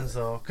what something. Happens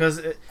though? Because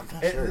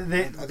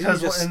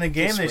in the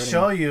game they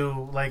show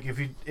you like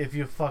if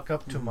you fuck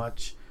up too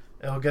much,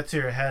 it'll get to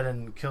your head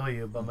and kill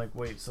you. But I'm like,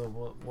 wait, so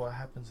what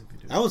happens if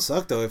you do? That would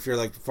suck though if you're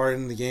like far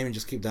into the game and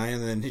just keep dying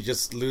and then you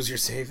just lose your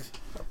save.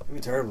 That'd be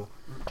terrible.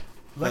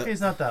 Luckily,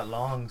 it's not that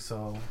long,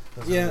 so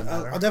yeah,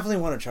 really I'll definitely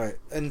want to try it.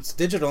 And it's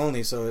digital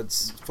only, so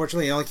it's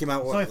fortunately it only came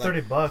out. It's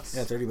only $30.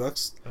 Yeah,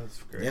 $30.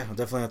 That's great. Yeah, I'll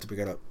definitely have to pick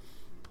it up.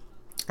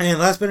 And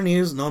last bit of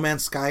news: No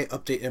Man's Sky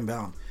update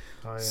inbound.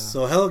 Oh, yeah.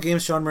 So Hello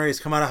Games Sean Murray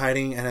has come out of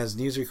hiding and has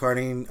news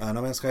regarding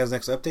No Man's Sky's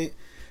next update.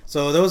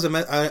 So there was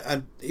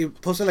he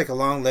posted like a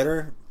long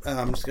letter.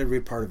 I'm just gonna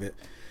read part of it.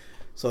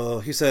 So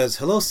he says,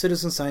 "Hello,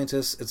 citizen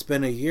scientists. It's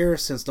been a year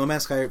since No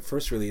Man's Sky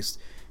first released,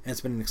 and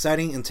it's been an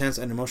exciting, intense,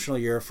 and emotional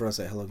year for us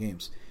at Hello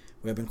Games.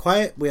 We have been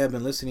quiet. We have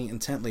been listening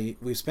intently.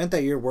 We've spent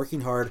that year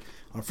working hard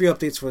on free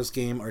updates for this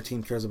game our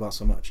team cares about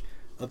so much.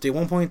 Update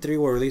 1.3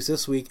 will release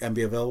this week and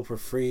be available for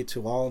free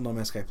to all No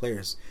Man's Sky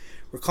players.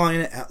 We're calling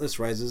it Atlas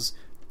Rises.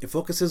 It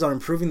focuses on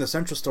improving the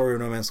central story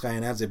of No Man's Sky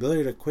and adds the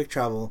ability to quick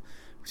travel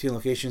between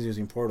locations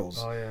using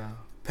portals. Oh, yeah.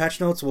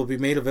 Patch notes will be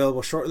made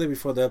available shortly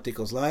before the update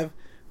goes live.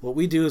 What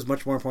we do is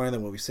much more important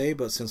than what we say,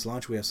 but since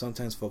launch we have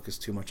sometimes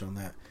focused too much on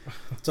that."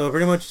 So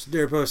pretty much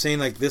they're saying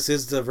like this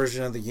is the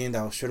version of the game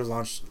that should have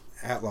launched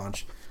at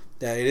launch.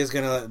 That it is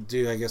gonna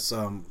do, I guess,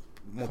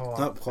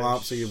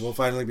 co-op, so you will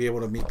finally be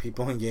able to meet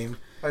people in game.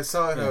 I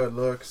saw how it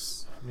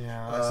looks.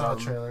 Yeah, I saw a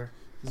trailer.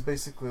 It's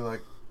basically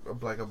like a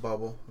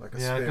bubble, like a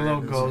spirit, like a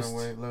little ghost.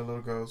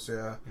 Little ghost,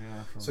 yeah.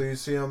 Yeah. So you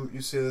see him.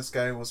 You see this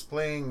guy was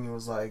playing. He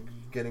was like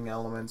getting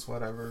elements,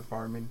 whatever,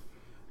 farming,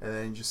 and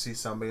then you see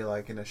somebody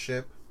like in a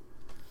ship,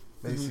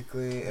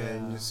 basically,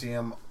 and you see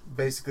him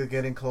basically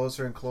getting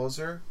closer and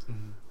closer,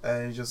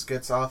 and he just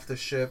gets off the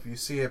ship. You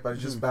see it, but it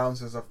just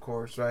bounces, of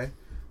course, right?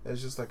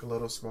 It's just like a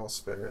little small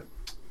spirit.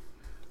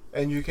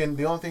 And you can.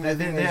 The only thing is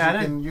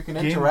you can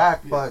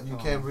interact, but you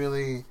can't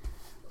really.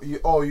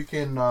 You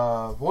can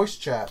voice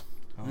chat,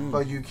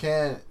 but you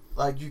can't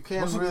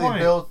really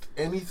build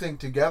anything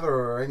together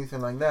or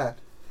anything like that.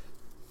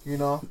 You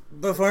know.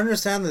 But if I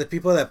understand that the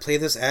people that play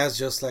this as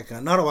just like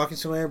not a walking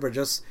simulator, but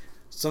just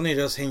something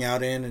to just hang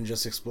out in and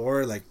just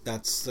explore, like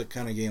that's the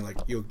kind of game like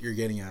you're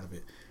getting out of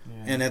it,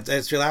 and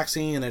it's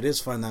relaxing and it is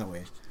fun that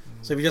way.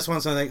 So if you just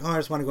want something like, oh, I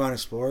just want to go out and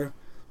explore,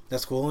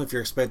 that's cool. If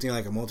you're expecting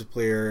like a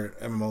multiplayer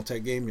MMO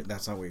type game,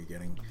 that's not what you're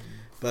getting.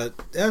 But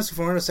as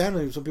for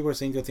understanding, some people are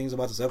saying good things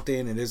about this update,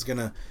 and it is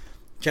gonna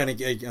try to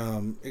get,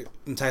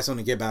 entice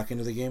someone to get back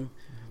into the game.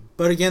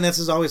 But again, this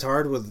is always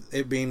hard with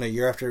it being a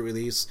year after it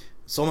release.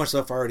 So much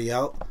stuff already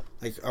out.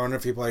 Like I wonder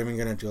if people are even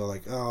gonna do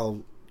like, oh,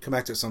 I'll come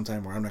back to it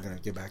sometime, or I'm not gonna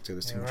get back to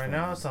this too much. Right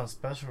now, it's on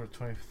special for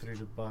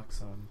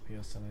 $23 on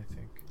PSN, I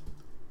think.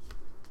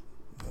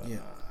 But, yeah.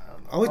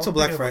 I'll wait till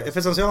Black Friday. If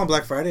it's on sale on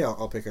Black Friday,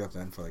 I'll pick it up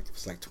then for like if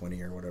it's like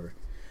 20 or whatever.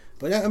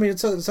 But yeah, I mean,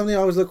 it's something that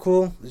always looked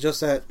cool. It's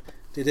just that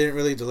they didn't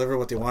really deliver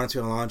what they wanted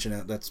to on launch,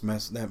 and that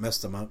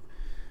messed them up.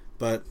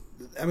 But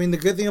I mean, the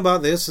good thing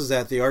about this is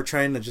that they are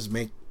trying to just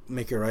make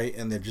it right,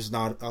 and they're just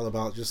not all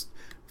about just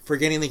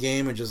forgetting the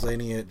game and just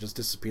letting it just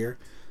disappear.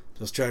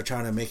 Just trying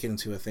to make it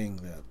into a thing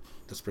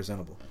that's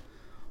presentable.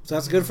 So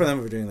that's good for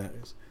them for doing that.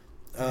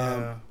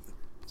 Yeah.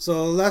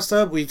 So last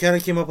up, we kind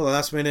of came up with a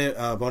last minute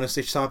bonus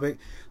stage topic.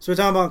 So we're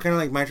talking about kind of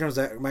like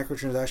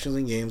microtransactions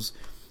in games.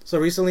 So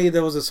recently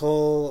there was this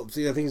whole,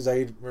 I think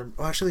Zaid,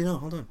 actually no,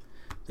 hold on.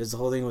 There's the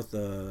whole thing with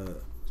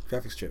the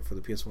graphics chip for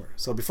the PS4.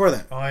 So before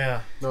that. Oh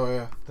yeah.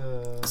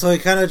 So we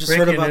kind of just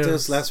heard about news.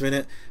 this last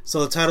minute. So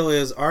the title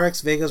is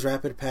RX Vega's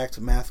Rapid Packed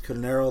Math Could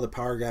Narrow the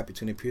Power Gap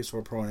Between a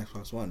PS4 Pro and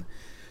Xbox One.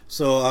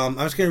 So I'm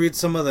just going to read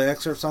some of the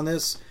excerpts on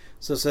this.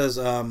 So it says,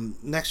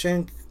 next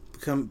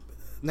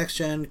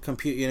gen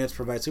compute units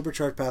provide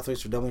supercharged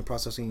pathways for doubling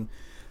processing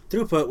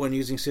throughput when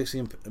using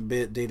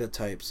 16-bit data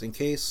types.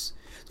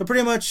 So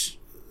pretty much,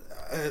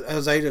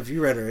 as if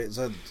you read it,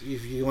 so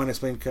if you want to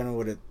explain kind of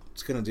what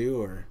it's going to do,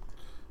 or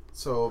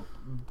so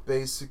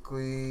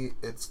basically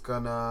it's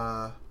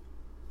gonna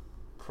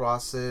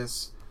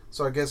process.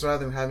 So I guess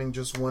rather than having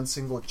just one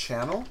single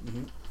channel,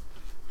 Mm-hmm.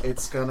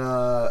 it's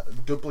gonna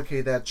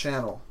duplicate that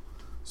channel.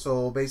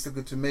 So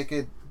basically, to make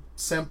it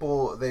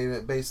simple,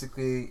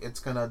 it's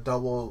gonna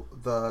double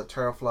the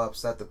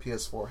teraflops that the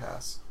PS4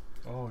 has.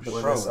 Oh, With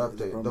shit. this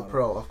update, the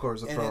Pro, of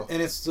course, the Pro.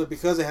 And it's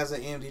because it has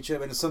an AMD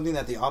chip, and it's something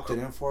that they opted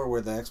in for,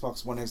 where the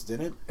Xbox One X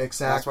didn't.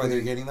 Exactly. That's why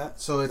they're getting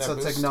that. So it's that a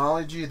boost.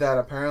 technology that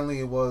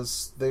apparently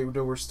was they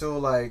were still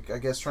like, I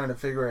guess, trying to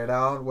figure it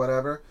out,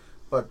 whatever.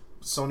 But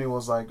Sony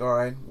was like, all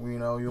right, you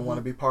know, you want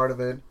to be part of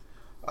it.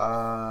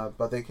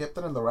 But they kept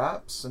it in the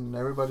wraps, and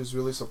everybody's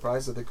really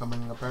surprised that they're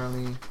coming.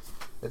 Apparently,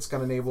 it's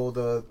gonna enable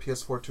the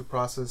PS4 to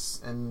process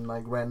and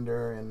like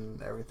render,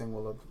 and everything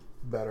will look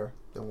better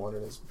than what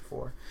it is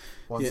before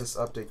once this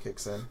update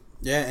kicks in.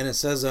 Yeah, and it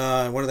says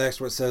one of the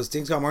experts says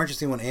things got more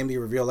interesting when AMD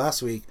revealed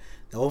last week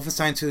that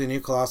Wolfenstein 2, the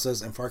New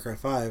Colossus, and Far Cry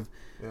 5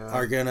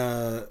 are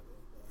gonna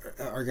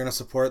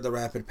support the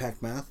rapid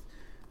pack math.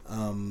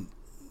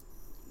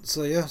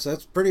 So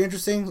that's pretty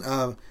interesting.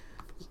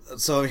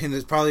 So I mean,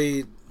 it's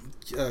probably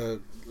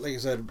like I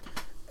said,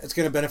 it's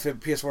gonna benefit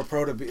PS4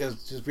 Pro to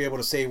just be able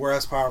to say we're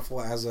as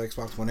powerful as the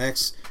Xbox One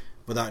X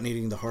without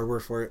needing the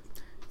hardware for it.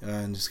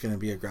 And just going to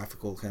be a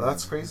graphical kind of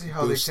That's crazy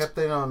how boost. they kept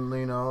it on,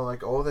 you know,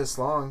 like all this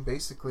long,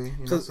 basically.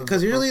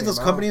 Because usually those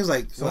companies,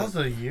 like... It's almost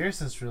a year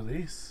since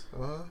release.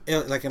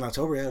 Like in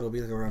October, it'll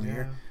be like around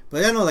here. Yeah.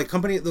 But yeah, no, like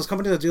those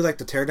companies that do like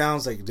the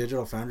teardowns, like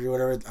Digital Foundry or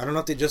whatever, I don't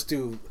know if they just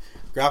do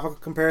graphical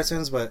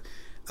comparisons, but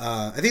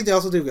I think they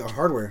also do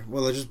hardware.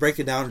 Well, they just break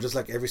it down just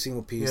like every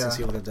single piece and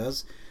see what it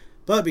does.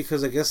 But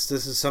because I guess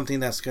this is something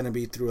that's going to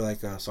be through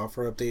like a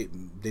software update,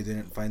 they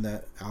didn't find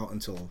that out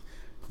until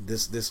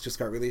this just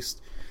got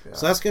released. Yeah.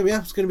 So that's good. Yeah,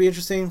 it's going to be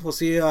interesting. We'll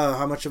see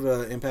how much of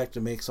an impact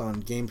it makes on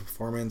game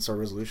performance or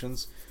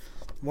resolutions.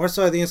 More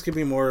so, I think it's going to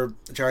be more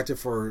attractive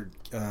for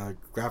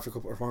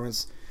graphical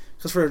performance.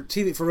 Because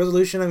for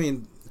resolution, I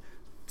mean,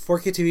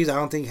 4K TVs I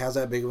don't think has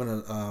that big of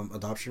an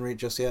adoption rate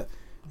just yet.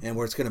 And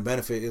where it's going to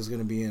benefit is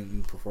going to be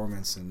in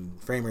performance and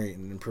frame rate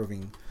and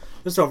improving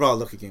just overall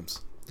look at games.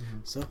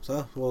 Mm-hmm.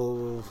 So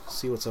we'll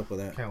see what's up with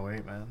that. Can't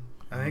wait, man.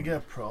 I think get a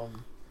Pro.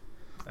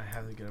 I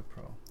have to get a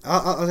Pro.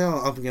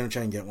 I'm going to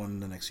try and get one in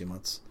the next few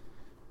months.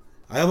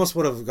 I almost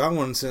would have gotten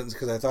one since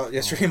because I thought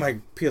yesterday my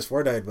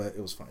PS4 died, but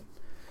it was fine.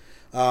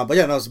 But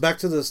yeah, no, it's back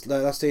to this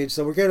last stage.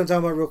 So we're going to talk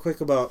about real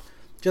quick about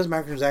just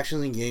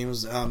microtransactions in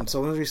games.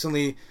 So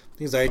recently,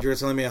 things you were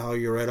telling me how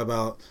you read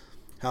about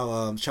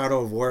how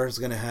Shadow of War is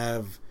going to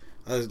have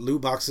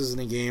loot boxes in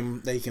the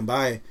game that you can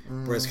buy,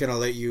 where it's going to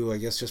let you, I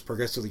guess, just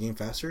progress through the game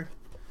faster.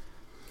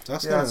 So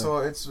that's so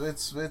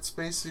it's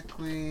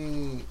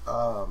basically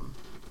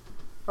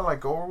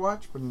like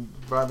Overwatch, but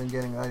rather than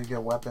getting that, you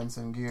get weapons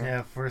and gear.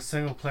 Yeah, for a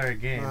single player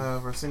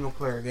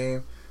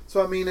game.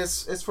 So I mean,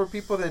 it's for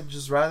people that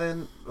just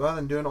rather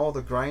than doing all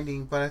the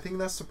grinding. But I think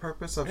that's the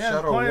purpose of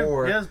Shadow of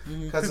War,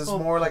 because it's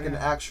more like an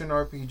action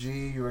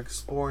RPG. You're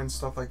exploring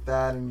stuff like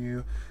that,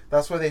 and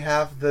that's why they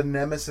have the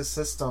Nemesis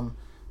system,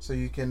 so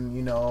you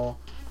can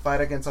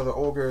fight against other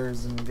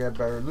ogres and get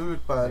better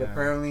loot. But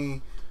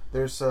apparently,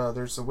 there's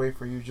a way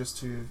for you just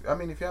to. I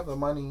mean, if you have the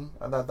money,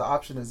 that the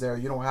option is there.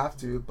 You don't have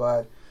to,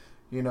 but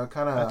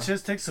kind of. It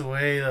just takes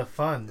away the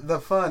fun. The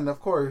fun, of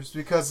course,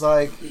 because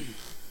like,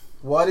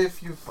 what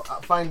if you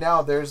find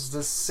out there's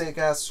this sick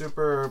ass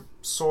super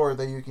sword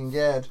that you can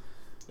get,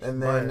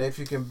 and then if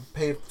you can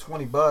pay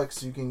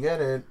 $20, you can get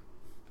it.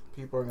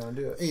 People are gonna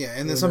do it. Yeah,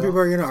 and then some people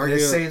are gonna argue it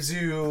saves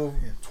you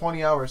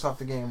 20 hours off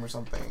the game or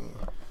something.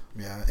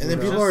 Yeah, and then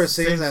people are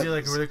saying that you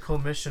like a really cool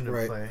mission to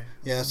play.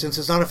 Yeah, since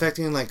it's not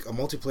affecting like a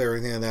multiplayer or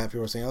anything like that,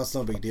 people are saying, "Oh, it's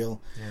no big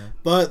deal." Yeah.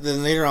 But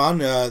then later on,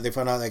 they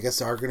found out I guess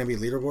there are going to be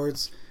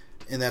leaderboards,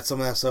 and that some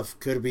of that stuff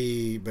could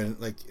be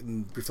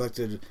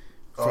reflected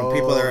from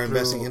people that are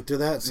investing into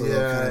that, so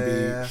they'll kind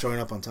of be showing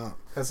up on top.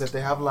 Because if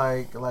they have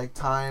like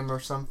time or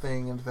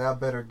something, and if they have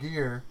better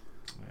gear,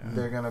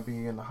 they're gonna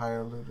be in the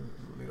higher leader.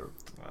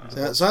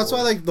 Wow. So that's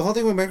why like the whole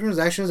thing with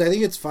microtransactions, I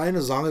think it's fine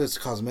as long as it's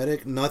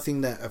cosmetic,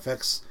 nothing that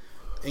affects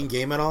in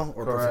game at all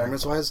or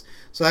performance wise.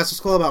 So that's what's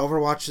cool about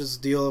Overwatch's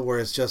deal, where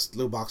it's just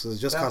loot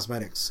boxes, just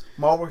cosmetics.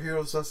 Marvel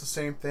Heroes does the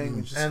same thing,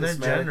 it's just and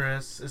cosmetic. They're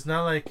generous. It's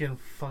not like in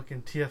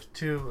fucking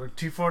TF2 or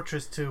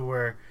T-Fortress 2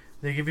 where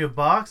they give you a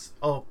box.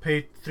 Oh,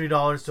 pay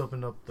 $3 to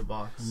open up the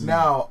box.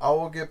 Now I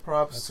will give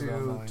props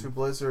to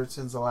Blizzard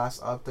since the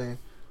last update,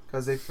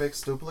 because they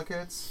fixed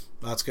duplicates.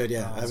 That's good.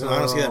 Yeah, I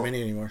don't see that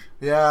many anymore.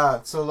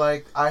 Yeah, so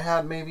like I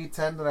had maybe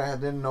 10 that I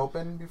didn't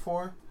open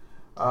before.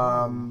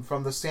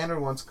 From the standard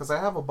ones, because I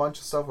have a bunch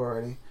of stuff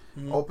already.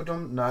 Opened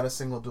them, not a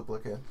single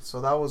duplicate. So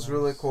that was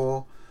really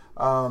cool.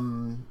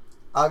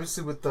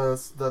 Obviously with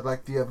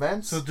the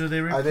events. So do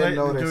they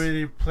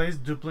replace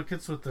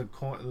duplicates with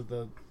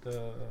the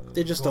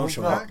They just don't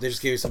show up. They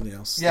just give you something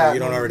else. Yeah, you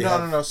don't already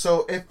have. No.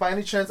 So if by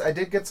any chance I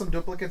did get some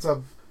duplicates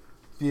of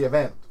the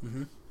event,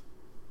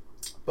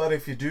 but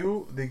if you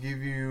do, they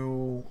give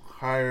you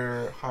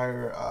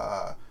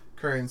higher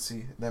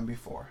currency than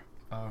before.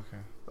 Oh, okay.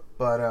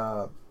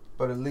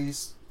 But at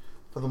least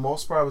for the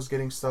most part, I was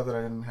getting stuff that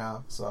I didn't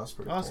have, so that's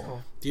pretty That's cool.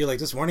 cool. Dude, like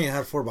this morning I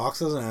had 4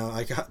 boxes and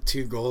I got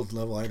 2 gold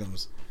level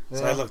items. Yeah.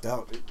 So I looked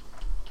out. Dude.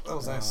 That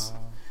was nice.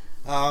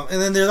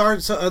 And then there are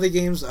some other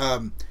games.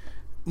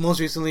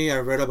 Most recently, I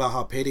read about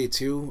how Payday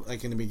 2,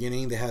 like in the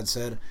beginning, they had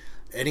said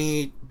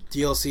any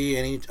DLC,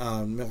 any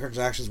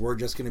microtransactions were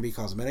just going to be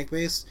cosmetic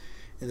based.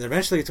 And then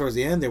eventually, towards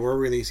the end, they were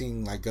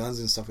releasing like guns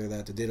and stuff like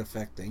that did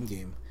affect the end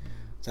game.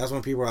 So that's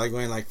when people are like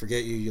going like,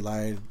 "Forget you, you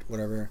lied,"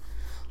 whatever.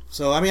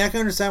 So I mean, I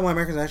can understand why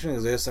microtransactions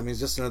exist. I mean, it's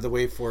just another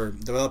way for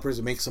developers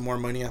to make some more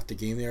money off the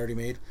game they already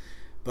made.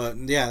 But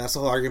yeah, that's the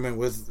whole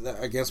argument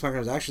against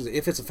microtransactions.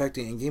 If it's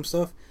affecting in-game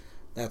stuff,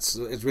 it's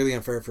really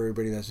unfair for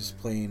everybody that's just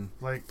playing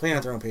at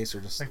their own pace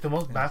or just like the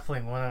most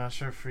baffling one. I'm not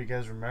sure if you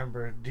guys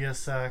remember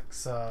Deus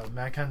Ex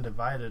Mankind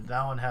Divided.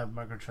 That one had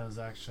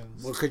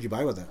microtransactions. What could you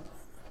buy with that?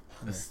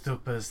 The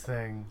stupidest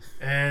thing.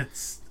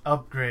 It's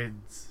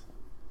upgrades,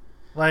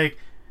 like,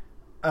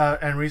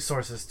 and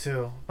resources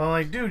too. But I'm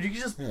like, dude, you can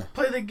just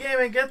play the game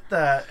and get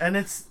that, and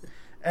it's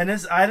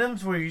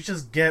items where you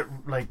just get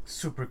like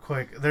super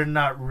quick. They're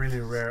not really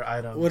rare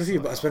items. What if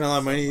you spend a lot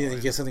of money and you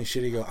get something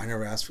shitty? You go, I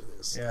never asked for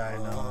this. Yeah, I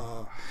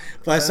know.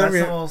 But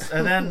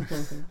and then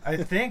I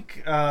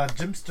think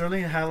Jim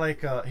Sterling had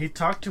like he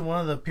talked to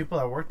one of the people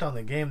that worked on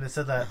the game. They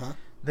said that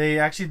they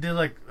actually did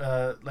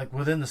like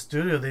within the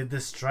studio they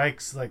did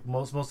strikes. Like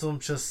most of them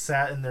just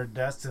sat in their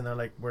desks and they're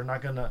like, we're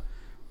not gonna.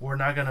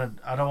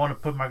 I don't want to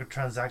put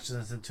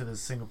microtransactions into this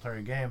single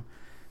player game.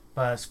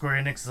 But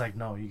Square Enix is like,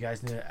 no, you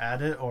guys need to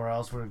add it, or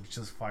else we're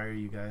just fire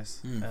you guys.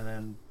 And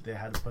then they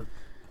had to put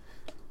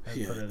it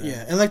in.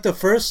 Yeah, and like the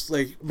first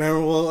like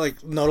memorable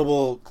like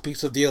notable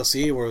piece of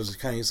DLC where it was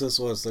kind of useless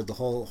was like the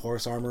whole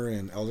horse armor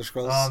and Elder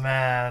Scrolls. Oh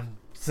man,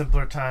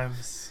 simpler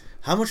times.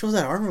 How much was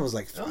that armor? It was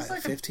like it was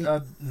like 15?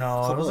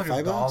 No, it was like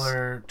 $5?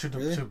 $1,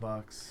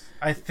 $2,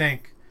 I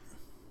think.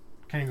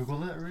 Can you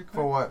Google it really quick?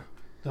 For what?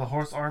 The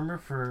horse armor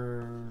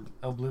for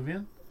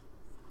Oblivion.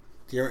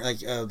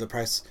 The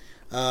price.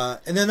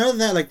 And then other than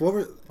that, like what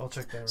were? I'll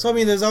check that. So I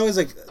mean, there's always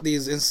like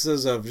these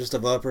instances of just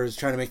developers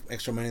trying to make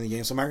extra money in the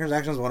game. So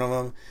microtransactions is one of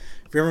them.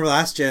 If you remember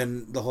last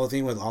gen, the whole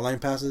thing with online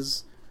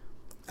passes,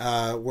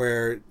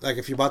 where like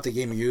if you bought the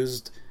game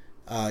used,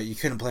 you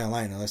couldn't play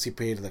online unless you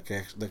paid like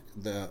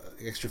the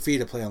extra fee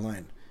to play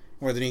online,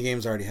 where the new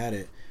games already had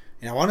it.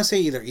 And I want to say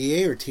either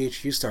EA or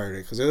THQ started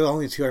it because they're the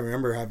only two I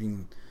remember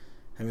having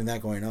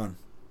that going on.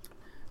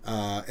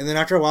 And then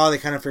after a while, they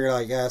kind of figured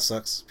like, yeah, it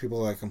sucks.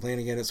 People are like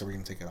complaining against it, so we're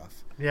gonna take it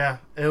off. Yeah,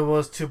 it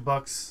was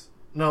 $2.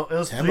 No, it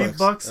was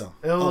 $3. Oh.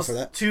 It was for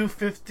that?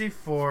 $2.50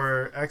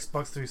 for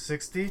Xbox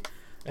 360,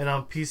 and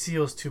on PC it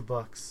was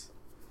 $2.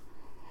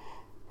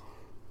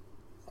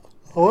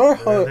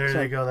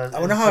 There you go. I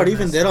wonder how it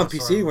even did on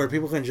PC, where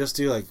people can just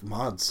do like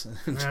mods.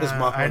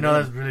 I know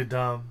that's really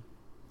dumb.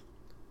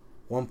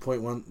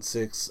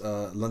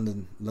 1.16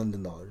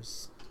 London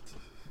dollars,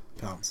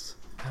 pounds.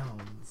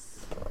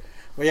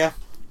 Well, yeah,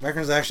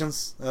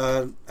 microtransactions.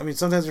 I mean,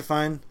 sometimes they're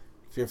fine.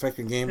 If your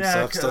fucking game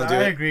sucks, don't do it.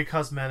 I agree.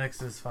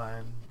 Cosmetics is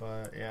fine,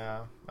 but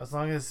yeah, as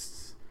long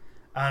as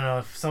I don't know,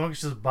 if someone could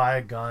just buy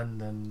a gun,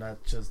 then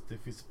that just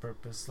defeats the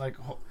purpose. Like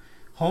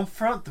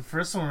Homefront, the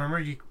first one. Remember,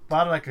 you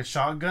bought like a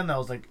shotgun that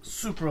was like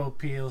super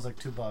OP. It was like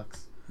 $2.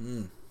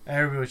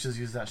 Everybody would just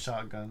use that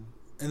shotgun.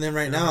 And then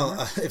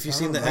now, if you've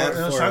seen the ad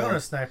for shotgun or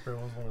sniper,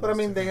 but I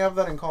mean, they have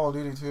that in Call of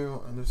Duty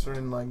too, and there's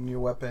certain like new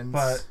weapons.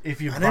 But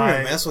if you I never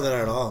even mess with that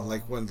at all.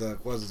 Like when the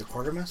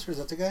quartermaster, is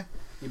that the guy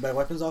you buy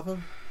weapons off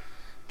of?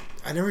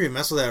 I never even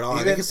messed with that at all.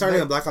 I think it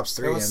started in Black Ops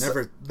 3.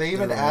 They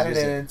even added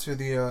it into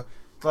the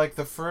like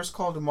the first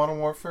Call of Duty Modern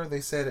Warfare.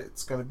 They said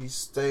it's gonna be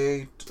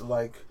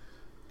like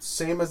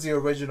same as the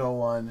original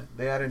one.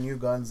 They added new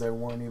guns that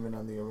weren't even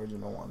on the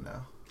original one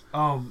now.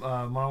 Oh,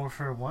 Modern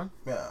Warfare 1?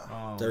 Yeah.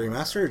 Oh, the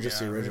remaster or just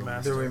the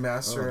original? The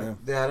remaster. Oh,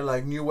 they added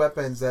like new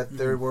weapons that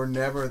there were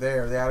never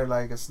there. They added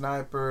like a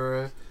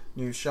sniper,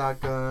 new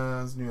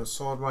shotguns, new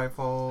assault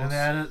rifles. And they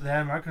added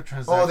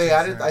microtransactions. Oh, they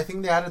added. I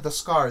think they added the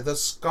SCAR. The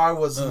SCAR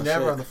was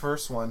never on the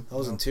first one. That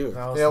was in 2.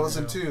 Yeah, it was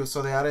in 2.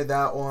 So they added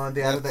that one.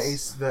 They added the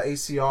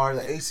ACR.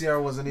 The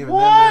ACR wasn't even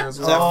there as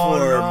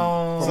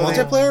well. Is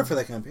that for multiplayer or for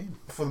the campaign?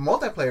 For the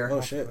multiplayer.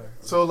 Oh shit.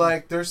 So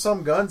like, there's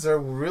some guns that are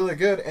really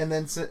good, and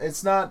then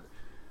it's not.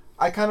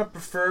 I kind of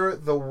prefer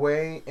the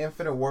way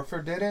Infinite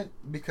Warfare did it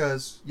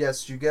because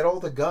yes, you get all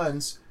the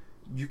guns,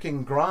 you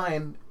can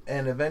grind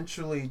and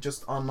eventually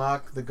just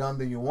unlock the gun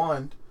that you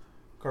want,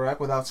 correct,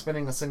 without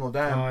spending a single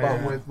dime.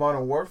 But with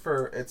Modern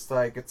Warfare, it's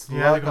like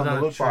luck on the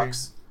loot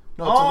box.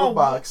 No, it's a loot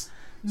box.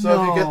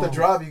 So if you get the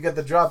drop, you get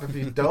the drop. If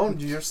you don't,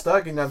 you're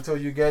stuck until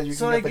you can get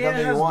the gun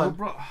that you want.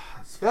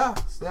 Yeah,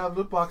 they have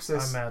loot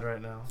boxes. I'm mad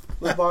right now.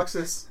 Loot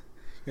boxes.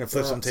 You're gonna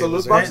flip some tables. So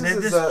loot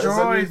boxes is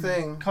a new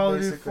thing. Call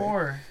of Duty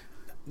 4.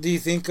 Do you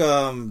think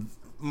Call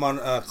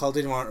of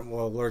Duty World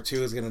War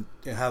II is going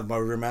to have a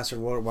remastered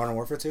Modern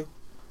Warfare 2?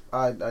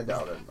 I doubt it.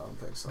 I don't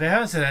think so. They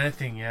haven't said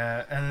anything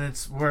yet, and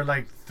we're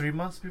like 3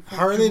 months before.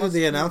 How early did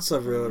they announce a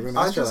remaster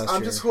last year?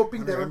 I'm just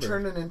hoping they don't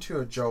turn it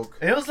into a joke.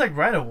 It was like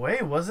right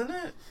away, wasn't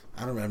it?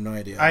 I have no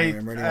idea. I don't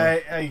remember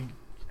anymore.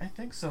 I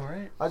think so,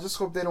 right? I just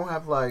hope they don't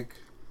have like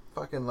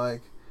fucking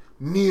like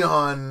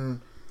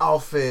neon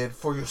outfit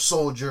for your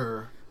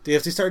soldier. Dude,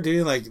 if they start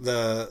doing like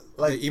the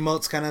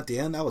emotes kind of at the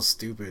end, that was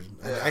stupid.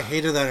 Yeah. I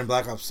hated that in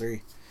Black Ops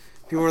 3.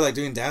 People were like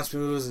doing dance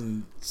moves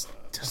and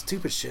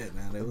stupid shit,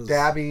 man. It was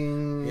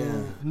dabbing.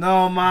 Yeah.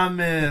 No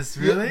mames,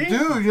 really?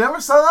 Dude, you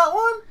never saw that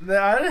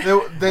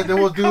one? They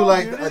will do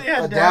like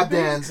a dab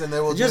dance, and they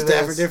will just do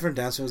this. different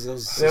dance moves.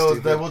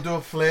 They will do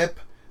a flip.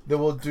 They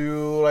will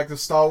do like the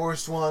Star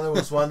Wars one. There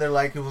was one that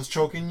like it was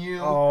choking you.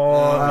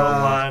 Oh,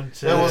 no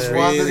manches. There was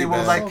one that he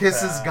would like So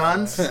kiss his bad.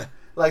 guns.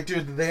 Like,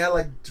 dude, they had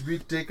like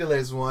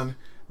ridiculous one.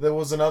 There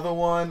was another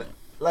one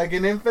like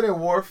in Infinite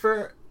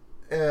Warfare.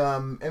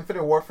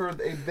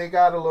 They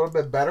got a little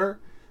bit better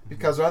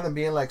because rather than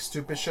being like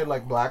stupid shit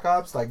like Black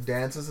Ops, like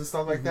dances and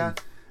stuff like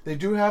that, they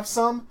do have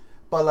some.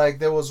 But like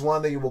there was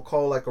one that you will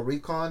call like a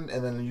recon,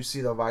 and then you see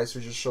the visor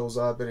just shows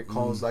up and it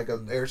calls like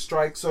an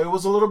airstrike. So it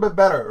was a little bit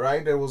better,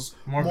 right? It was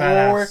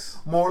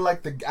more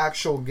like the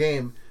actual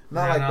game,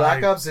 not like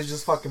Black Ops. They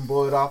just fucking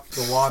blow it off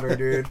the water,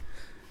 dude.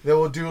 They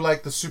will do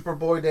like the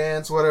Superboy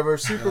dance, whatever,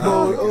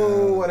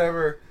 Superboy,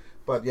 whatever.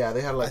 But yeah,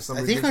 they had like some.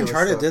 I think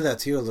Uncharted did that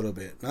too a little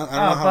bit. I don't know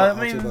how. But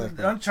I mean,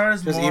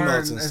 Uncharted's just more.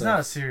 emotes and It's stuff. not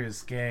a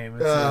serious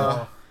game.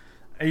 It's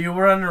you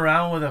were running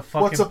around with a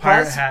fucking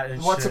pirate hat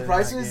and What shit.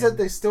 surprised me is that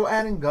they still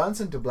adding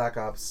guns into Black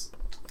Ops.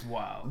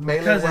 Wow. Melee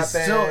Because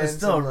weapons it's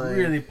still and, a like,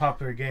 really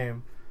popular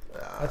game.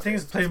 I think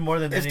it's played more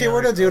than If any they were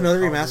other to do another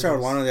Call of remaster, I would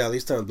Duties. want to at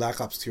least a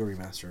Black Ops 2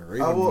 remaster. Or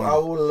even I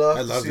would love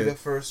to loved see it. the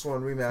first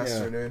one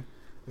remastered, dude.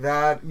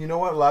 That, you know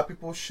what, a lot of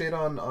people shit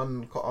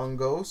on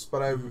Ghost,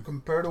 but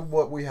compared to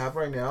what we have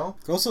right now,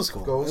 Ghost was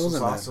cool. Ghost it was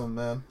wasn't awesome,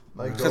 man.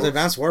 Like because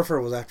Advanced Warfare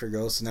was after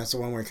Ghost, and that's the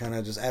one where it kind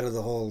of just added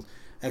the whole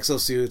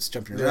exosuits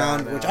jumping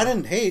around, which I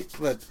didn't hate,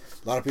 but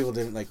a lot of people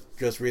didn't like.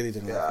 Just really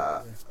didn't.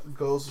 Yeah, like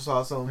Ghost was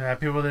awesome. Yeah,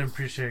 people didn't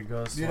appreciate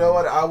Ghost. You know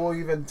what? I will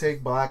even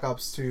take Black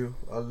Ops 2.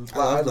 I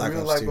really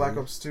like Black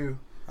Ops 2.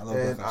 I love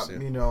Black Ops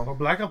 2. You know, Well,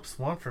 Black Ops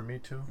 1 for me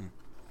too.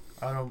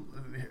 I don't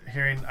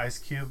hearing Ice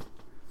Cube,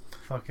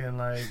 fucking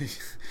like he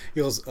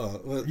goes,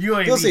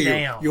 UAV say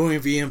down.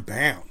 UAV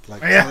inbound,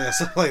 like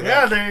something like that.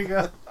 Yeah, there you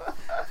go.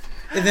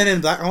 And then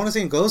in I want to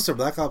say in Ghost or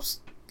Black Ops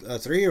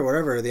 3 or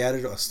whatever, they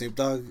added a Snoop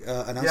Dogg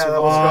announcement. yeah,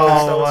 that was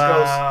Ghost. That was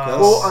wow.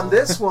 Ghost. Well, on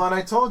this one,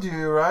 I told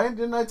you, right?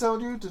 Didn't I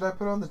tell you? Did I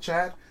put on the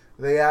chat?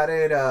 They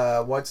added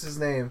what's his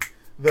name?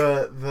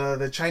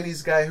 The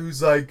Chinese guy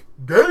who's like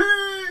gay.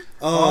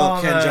 Ken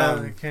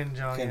Jeong. Ken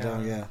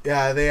Jeong, yeah.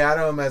 Yeah, they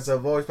added him as a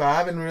voice, but I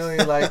haven't really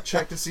like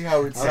checked to see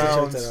how it I'll have to check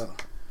sounds. that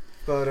out.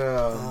 But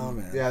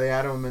man. yeah, they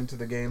added him into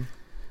the game.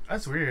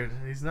 That's weird.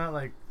 He's not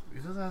like he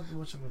doesn't have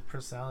much of a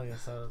personality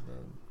outside of the.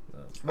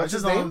 What's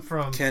his know name? him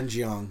from Ken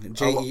Jeong,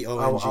 Jeong.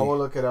 I will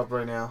look it up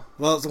right now.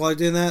 Well, so while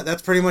doing that,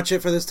 that's pretty much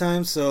it for this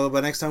time. So,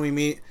 but next time we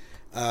meet,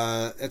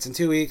 it's in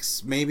 2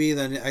 weeks. Maybe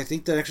then I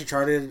think the next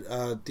Uncharted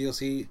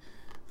DLC,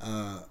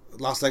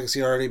 Lost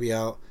Legacy will already be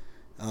out.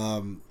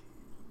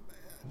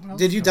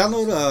 Did you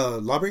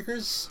download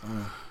Lawbreakers?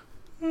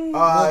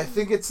 I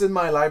think it's in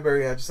my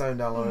library. I just haven't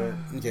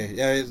downloaded it. Okay,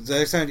 yeah. The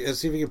next time,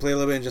 see if we can play a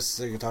little bit and just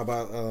so you can talk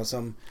about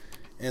some.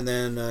 And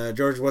then,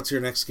 George, what's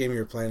your next game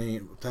you're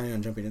planning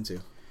on jumping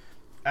into?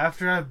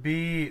 After I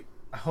beat,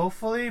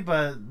 hopefully,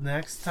 but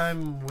next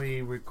time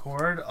we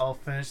record, I'll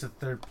finish the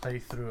third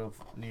playthrough of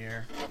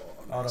Nier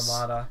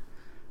Automata.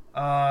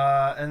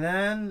 And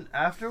then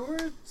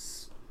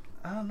afterwards,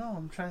 I don't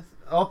know.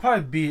 I'll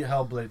probably beat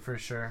Hellblade for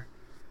sure,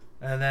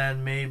 and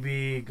then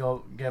maybe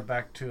get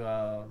back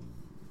to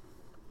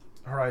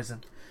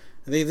Horizon.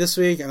 I think this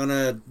week I'm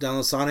gonna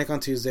download Sonic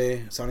on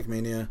Tuesday, Sonic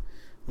Mania, on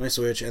my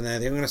Switch, and then I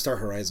think I'm gonna start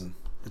Horizon.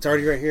 It's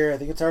already right here. I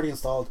think it's already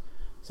installed,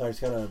 so I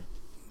just gotta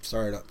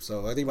start it up.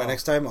 So I think by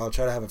next time I'll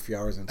try to have a few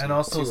hours into it. And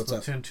also see what's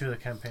up. Splatoon 2, the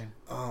campaign.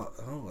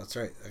 Oh, that's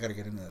right. I gotta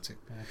get into that too.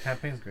 Yeah,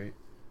 campaign's great.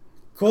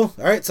 Cool.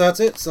 All right, so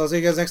that's it. So I'll see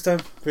you guys next time.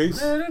 Peace.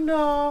 Didn't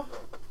know.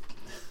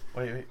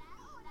 Wait.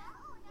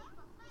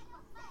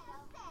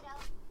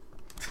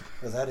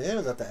 Was that it? Or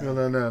was that the end?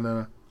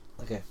 No.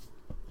 Okay.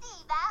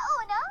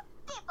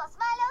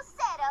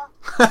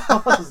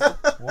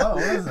 What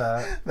was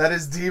that? That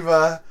is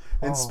Diva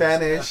in Oh.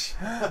 Spanish.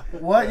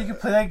 What? You can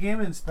play that game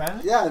in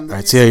Spanish? Yeah. All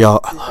right, see ya, y'all.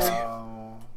 I love you.